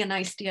 maybe a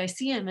nice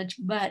DIC image,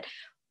 but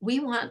we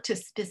want to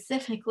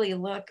specifically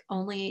look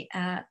only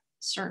at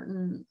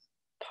certain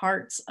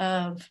parts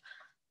of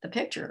the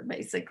picture,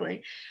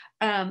 basically.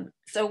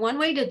 So one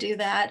way to do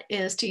that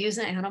is to use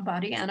an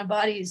antibody.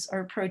 Antibodies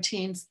are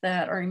proteins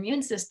that our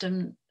immune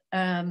system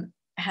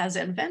has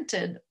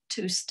invented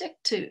to stick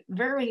to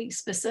very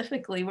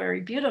specifically,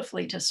 very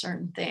beautifully to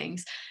certain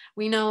things.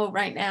 We know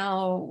right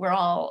now we're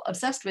all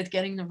obsessed with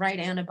getting the right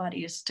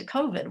antibodies to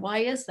COVID. Why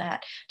is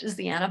that? Does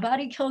the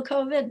antibody kill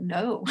COVID?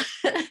 No.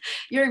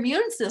 Your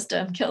immune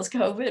system kills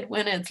COVID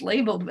when it's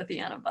labeled with the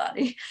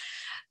antibody.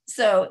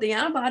 So the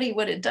antibody,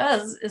 what it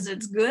does is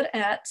it's good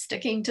at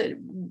sticking to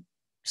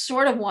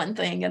sort of one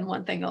thing and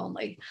one thing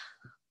only.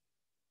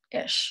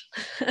 Ish.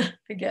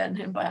 Again,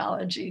 in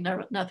biology,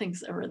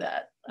 nothing's ever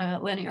that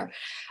linear.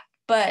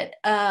 But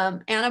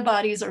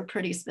antibodies are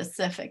pretty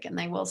specific and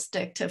they will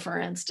stick to, for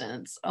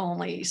instance,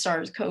 only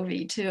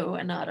SARS-CoV-2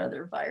 and not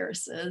other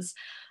viruses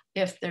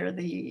if they're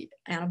the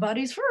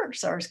antibodies for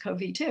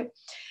SARS-CoV-2.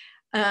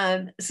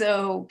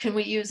 So can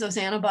we use those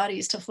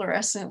antibodies to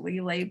fluorescently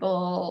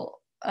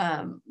label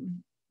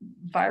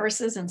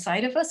viruses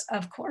inside of us?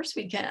 Of course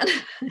we can.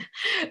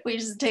 We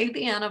just take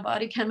the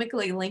antibody,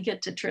 chemically link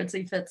it to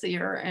TRITC,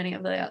 FITC, or any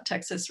of the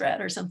Texas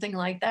Red or something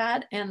like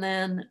that, and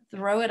then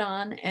throw it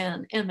on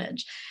an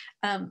image.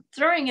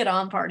 Throwing it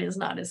on part is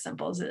not as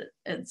simple as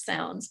it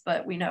sounds,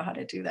 but we know how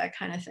to do that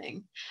kind of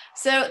thing.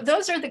 So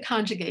those are the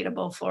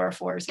conjugatable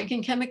fluorophores. We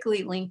can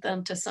chemically link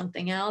them to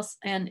something else.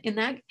 And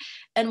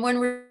when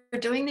we're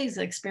doing these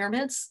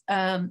experiments,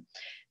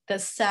 the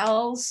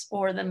cells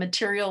or the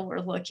material we're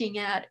looking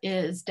at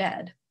is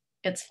dead.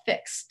 It's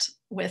fixed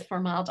with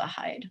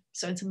formaldehyde.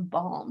 So it's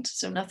embalmed.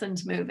 So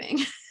nothing's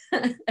moving.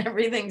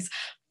 Everything's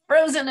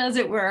frozen, as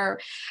it were.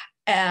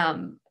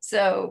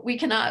 So we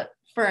cannot,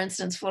 for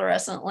instance,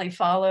 fluorescently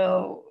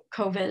follow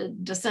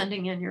COVID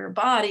descending in your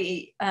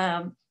body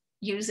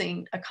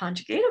using a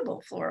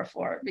conjugatable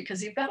fluorophore,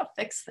 because you've got to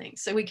fix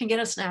things. So we can get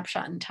a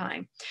snapshot in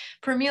time.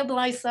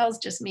 Permeabilized cells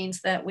just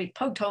means that we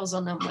poked holes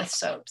on them with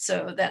soap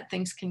so that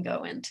things can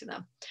go into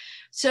them.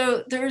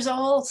 So there's a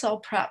whole cell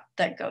prep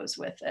that goes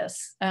with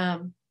this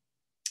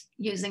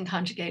using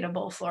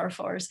conjugatable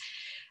fluorophores.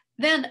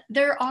 Then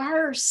there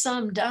are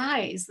some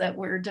dyes that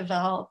were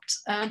developed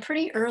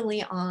pretty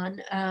early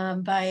on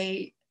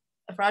by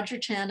Roger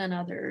Chan and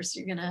others.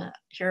 You're going to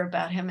hear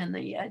about him in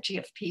the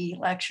GFP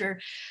lecture.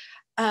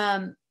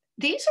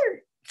 These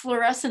are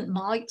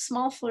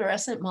small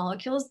fluorescent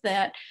molecules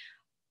that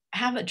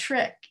have a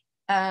trick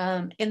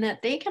in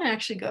that they can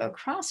actually go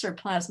across our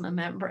plasma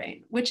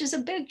membrane, which is a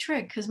big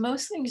trick because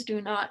most things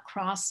do not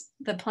cross.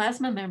 The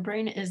plasma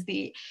membrane is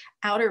the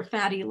outer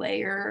fatty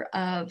layer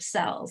of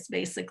cells,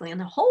 basically. And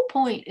the whole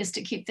point is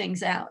to keep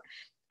things out.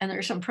 And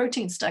there's some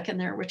protein stuck in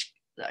there, which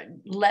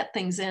let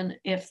things in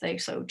if they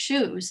so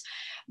choose.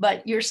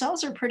 But your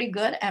cells are pretty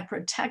good at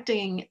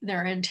protecting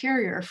their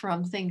interior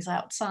from things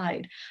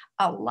outside.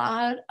 A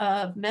lot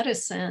of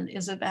medicine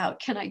is about,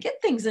 can I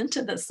get things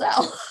into the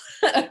cell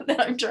that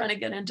I'm trying to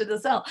get into the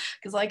cell?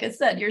 Because like I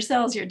said, your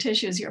cells, your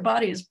tissues, your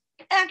body is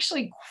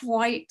actually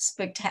quite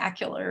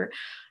spectacular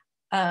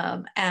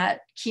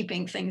at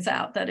keeping things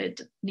out that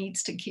it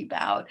needs to keep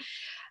out.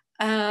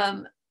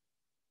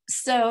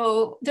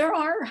 So there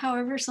are,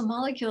 however, some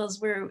molecules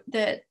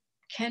that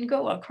can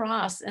go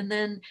across and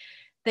then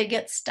they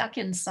get stuck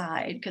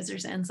inside because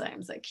there's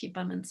enzymes that keep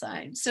them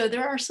inside. So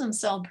there are some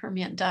cell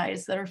permeant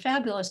dyes that are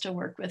fabulous to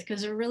work with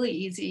because they're really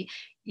easy.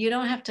 You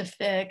don't have to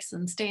fix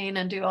and stain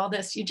and do all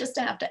this. You just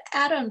have to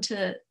add them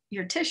to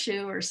your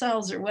tissue or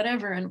cells or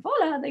whatever, and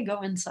voila, they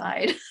go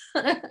inside.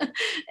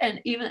 and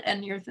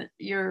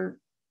your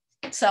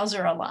cells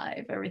are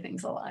alive.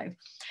 Everything's alive.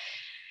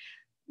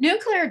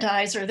 Nuclear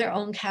dyes are their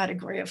own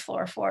category of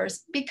fluorophores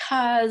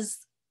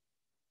because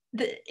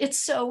it's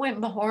so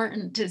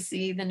important to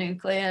see the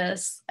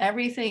nucleus.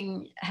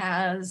 Everything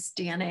has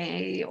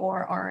DNA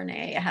or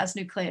RNA. It has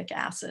nucleic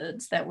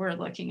acids that we're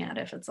looking at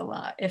if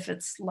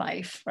it's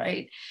life,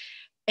 right?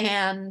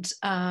 And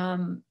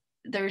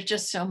there's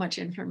just so much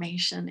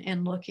information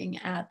in looking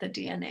at the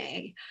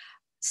DNA.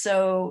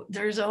 So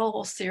there's a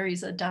whole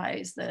series of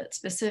dyes that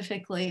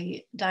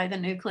specifically dye the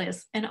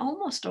nucleus. And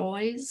almost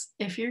always,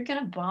 if you're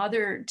going to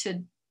bother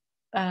to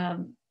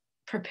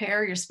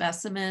prepare your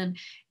specimen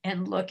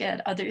and look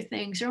at other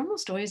things, you're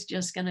almost always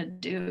just going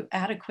to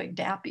add a quick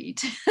DAPI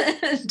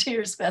to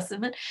your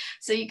specimen.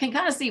 So you can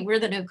kind of see where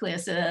the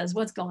nucleus is,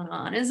 what's going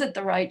on. Is it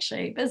the right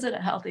shape? Is it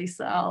a healthy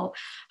cell?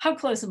 How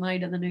close am I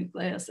to the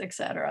nucleus, et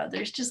cetera?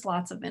 There's just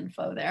lots of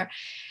info there.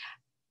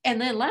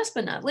 And then last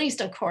but not least,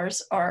 of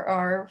course, are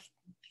our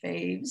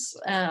faves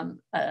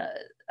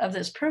of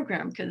this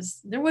program,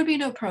 because there would be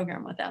no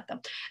program without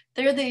them.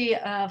 They're the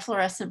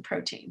fluorescent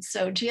proteins.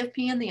 So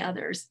GFP and the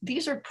others,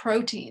 these are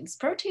proteins.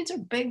 Proteins are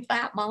big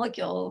fat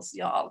molecules,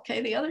 y'all.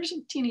 Okay, the others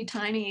are teeny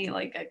tiny,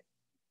 like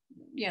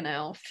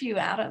a few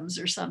atoms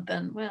or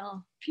something.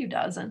 Well, a few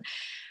dozen.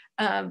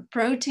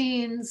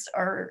 Proteins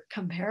are,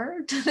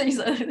 compared to these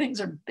other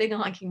things, are big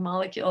honking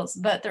molecules,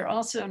 but they're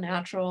also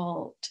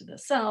natural to the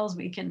cells.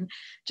 We can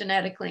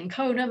genetically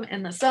encode them,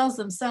 and the cells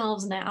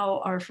themselves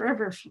now are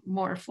forever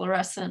more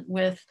fluorescent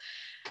with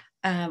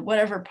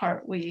whatever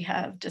part we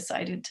have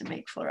decided to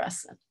make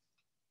fluorescent.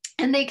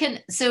 And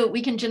so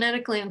we can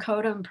genetically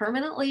encode them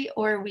permanently,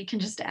 or we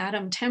can just add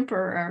them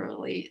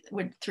temporarily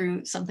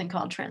through something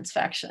called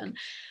transfection.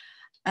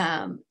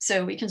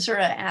 So we can sort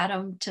of add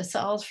them to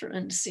cells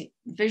and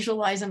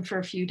visualize them for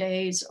a few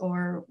days,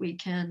 or we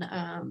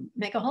can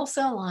make a whole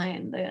cell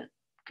line that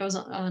goes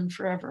on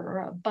forever,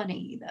 or a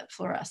bunny that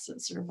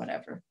fluoresces or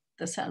whatever.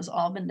 This has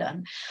all been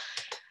done.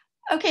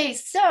 Okay,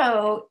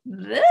 so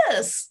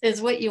this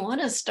is what you want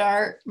to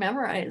start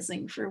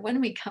memorizing for when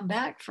we come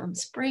back from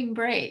spring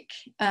break.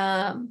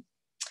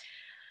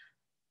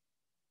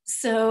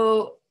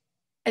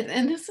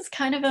 And this is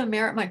kind of a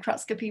merit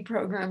microscopy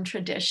program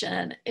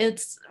tradition.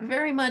 It's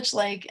very much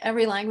like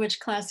every language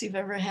class you've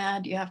ever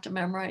had. You have to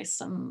memorize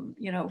some,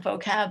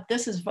 vocab.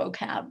 This is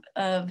vocab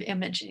of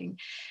imaging.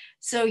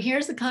 So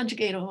here's the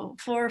conjugatable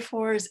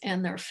fluorophores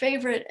and their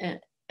favorite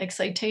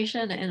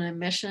excitation and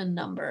emission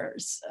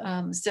numbers.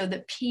 So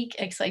the peak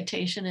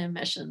excitation and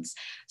emissions,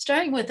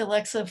 starting with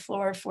Alexa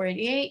fluor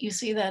 488, you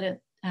see that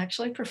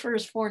actually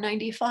prefers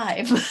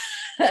 495.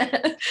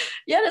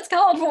 Yet it's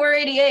called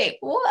 488.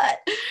 What?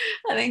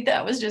 I think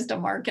that was just a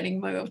marketing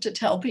move to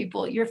tell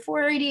people your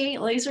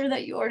 488 laser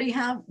that you already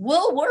have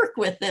will work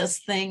with this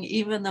thing,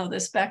 even though the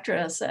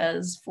Spectra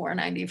says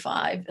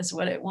 495 is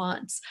what it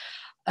wants.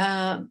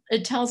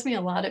 It tells me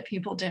a lot of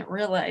people didn't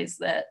realize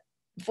that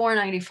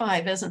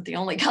 495 isn't the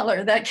only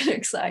color that get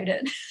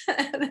excited.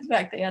 In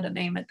fact, they had to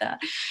name it that.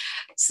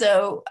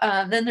 So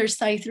then there's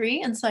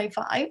Psi3 and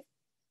Psi5.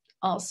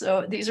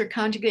 Also, these are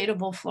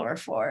conjugatable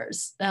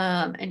fluorophores,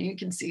 and you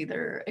can see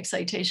their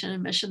excitation and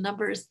emission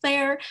numbers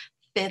there.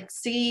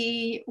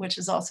 FITC, which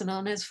is also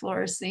known as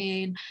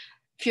fluorescein.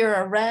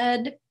 Fura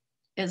red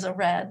is a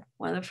red,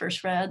 one of the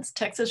first reds.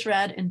 Texas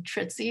red and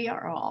Tritzy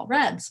are all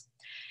reds.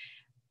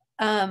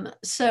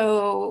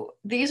 So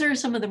these are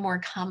some of the more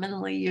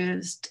commonly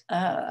used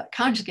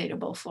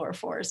conjugatable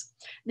fluorophores.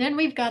 Then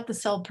we've got the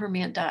cell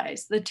permeant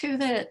dyes. The two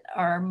that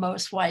are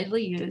most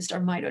widely used are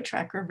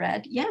mitotracker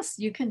red. Yes,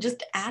 you can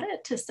just add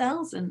it to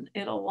cells and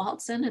it'll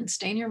waltz in and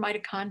stain your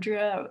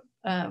mitochondria.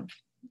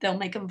 They'll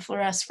make them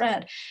fluoresce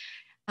red.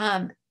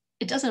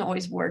 It doesn't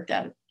always work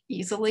that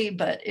easily,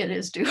 but it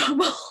is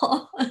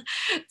doable.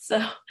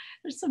 So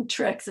there's some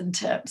tricks and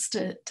tips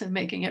to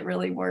making it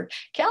really work.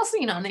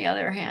 Calcine, on the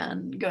other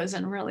hand, goes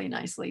in really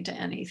nicely to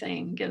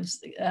anything,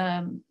 gives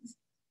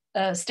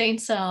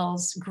stained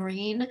cells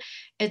green.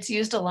 It's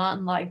used a lot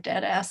in live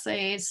dead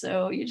assays.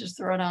 So you just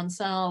throw it on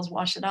cells,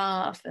 wash it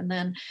off, and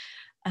then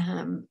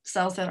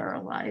cells that are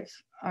alive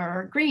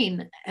are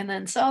green. And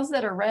then cells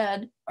that are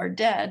red are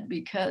dead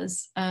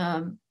because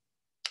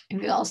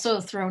we also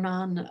thrown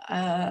on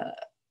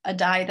a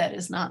dye that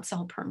is not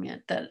cell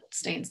permeant that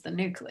stains the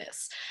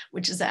nucleus,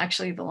 which is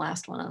actually the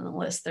last one on the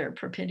list there,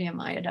 propidium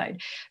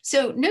iodide.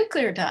 So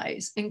nuclear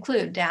dyes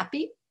include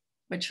DAPI,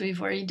 which we've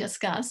already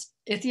discussed,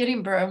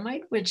 ethylene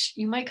bromide, which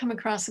you might come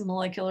across in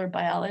molecular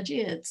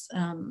biology. It's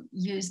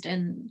used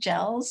in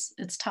gels,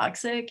 it's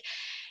toxic,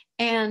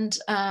 and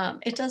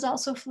it does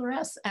also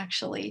fluoresce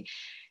actually.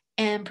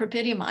 And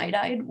propidium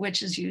iodide,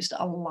 which is used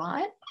a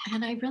lot.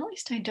 And I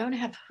realized I don't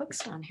have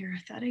Hoechst on here.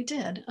 I thought I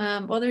did.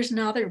 Well, there's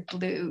another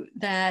blue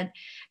that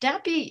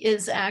DAPI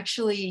is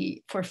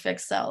actually for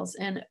fixed cells,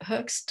 and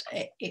Hoechst,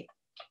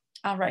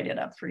 I'll write it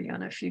up for you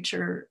on a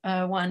future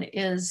one,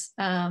 is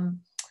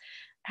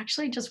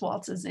actually just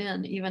waltzes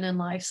in even in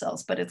live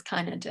cells, but it's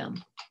kind of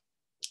dim.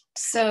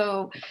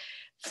 So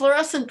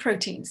fluorescent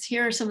proteins.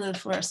 Here are some of the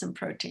fluorescent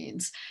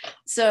proteins.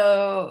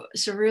 So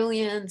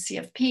cerulean,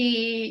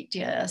 CFP,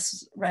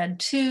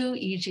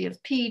 DS-RAD2,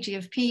 EGFP,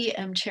 GFP,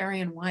 M-cherry,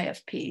 and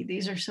YFP.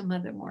 These are some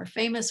of the more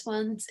famous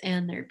ones,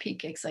 and their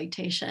peak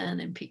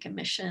excitation and peak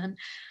emission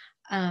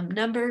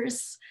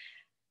numbers.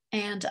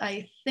 And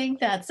I think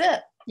that's it.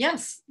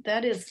 Yes,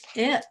 that is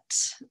it.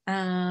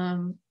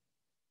 I'll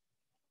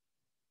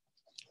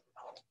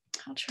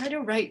try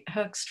to write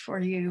Hoechst for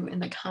you in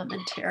the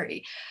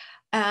commentary.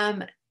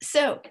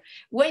 So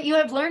what you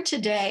have learned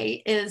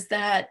today is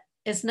that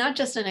it's not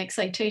just an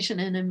excitation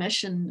and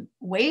emission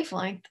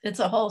wavelength,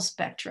 it's a whole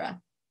spectra.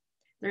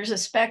 There's a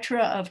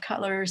spectra of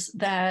colors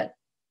that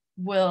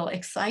will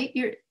excite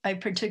a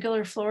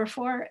particular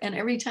fluorophore, and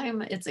every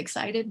time it's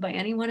excited by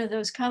any one of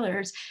those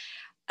colors,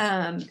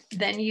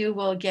 then you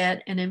will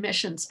get an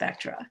emission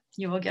spectra.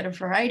 You will get a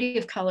variety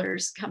of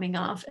colors coming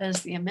off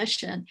as the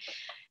emission.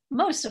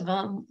 Most of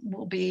them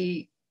will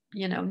be,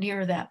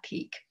 near that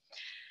peak.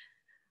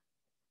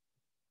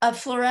 A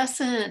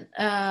fluorescent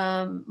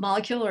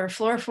molecule or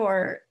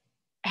fluorophore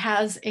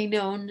has a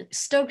known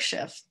Stokes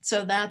shift.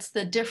 So that's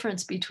the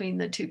difference between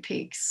the two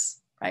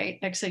peaks, right?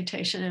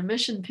 Excitation and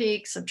emission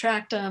peak,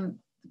 subtract them.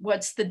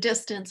 What's the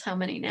distance? How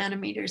many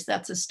nanometers?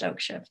 That's a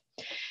Stokes shift.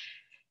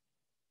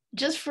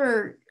 Just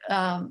for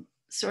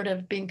sort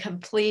of being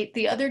complete,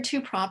 the other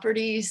two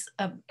properties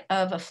of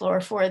a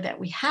fluorophore that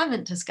we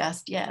haven't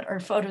discussed yet are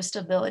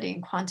photostability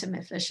and quantum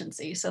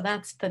efficiency. So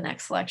that's the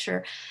next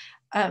lecture.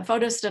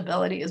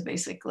 Photostability is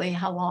basically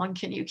how long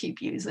can you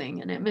keep using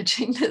and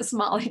imaging this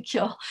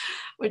molecule,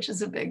 which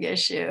is a big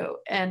issue.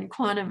 And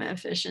quantum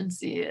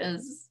efficiency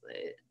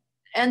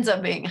ends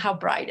up being how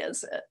bright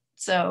is it.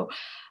 So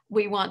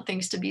we want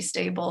things to be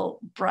stable,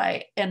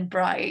 bright.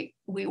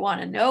 We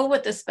want to know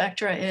what the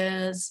spectra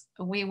is.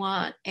 We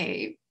want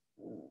a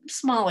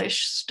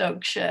smallish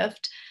Stokes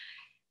shift.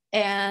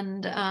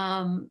 And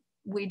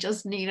we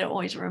just need to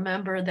always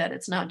remember that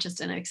it's not just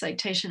an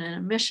excitation and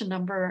emission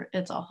number,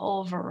 it's a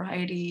whole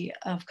variety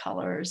of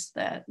colors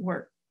that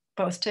work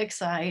both to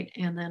excite,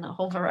 and then a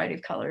whole variety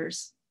of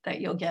colors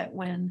that you'll get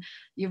when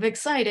you've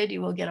excited, you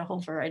will get a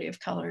whole variety of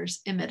colors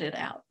emitted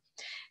out.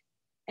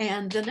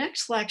 And the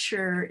next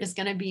lecture is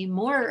going to be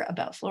more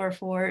about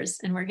fluorophores,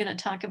 and we're going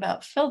to talk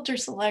about filter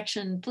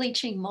selection,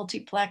 bleaching,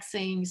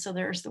 multiplexing. So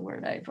there's the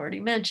word I've already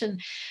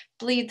mentioned,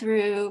 bleed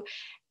through.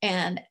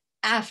 And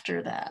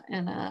after that,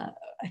 and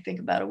I think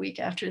about a week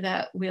after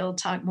that, we'll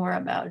talk more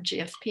about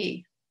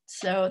GFP.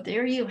 So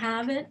there you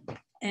have it.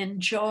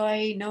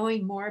 Enjoy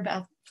knowing more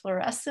about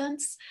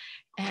fluorescence,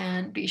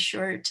 and be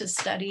sure to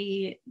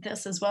study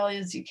this as well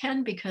as you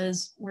can,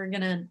 because we're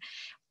going to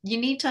you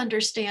need to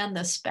understand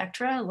the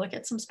spectra, look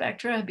at some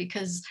spectra,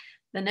 because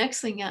the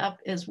next thing up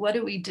is what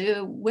do we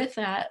do with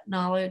that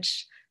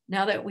knowledge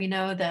now that we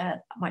know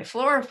that my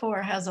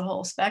fluorophore has a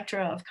whole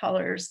spectra of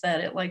colors that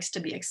it likes to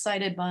be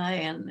excited by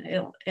and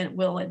it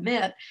will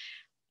emit.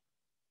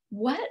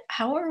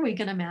 How are we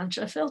going to match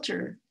a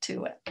filter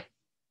to it?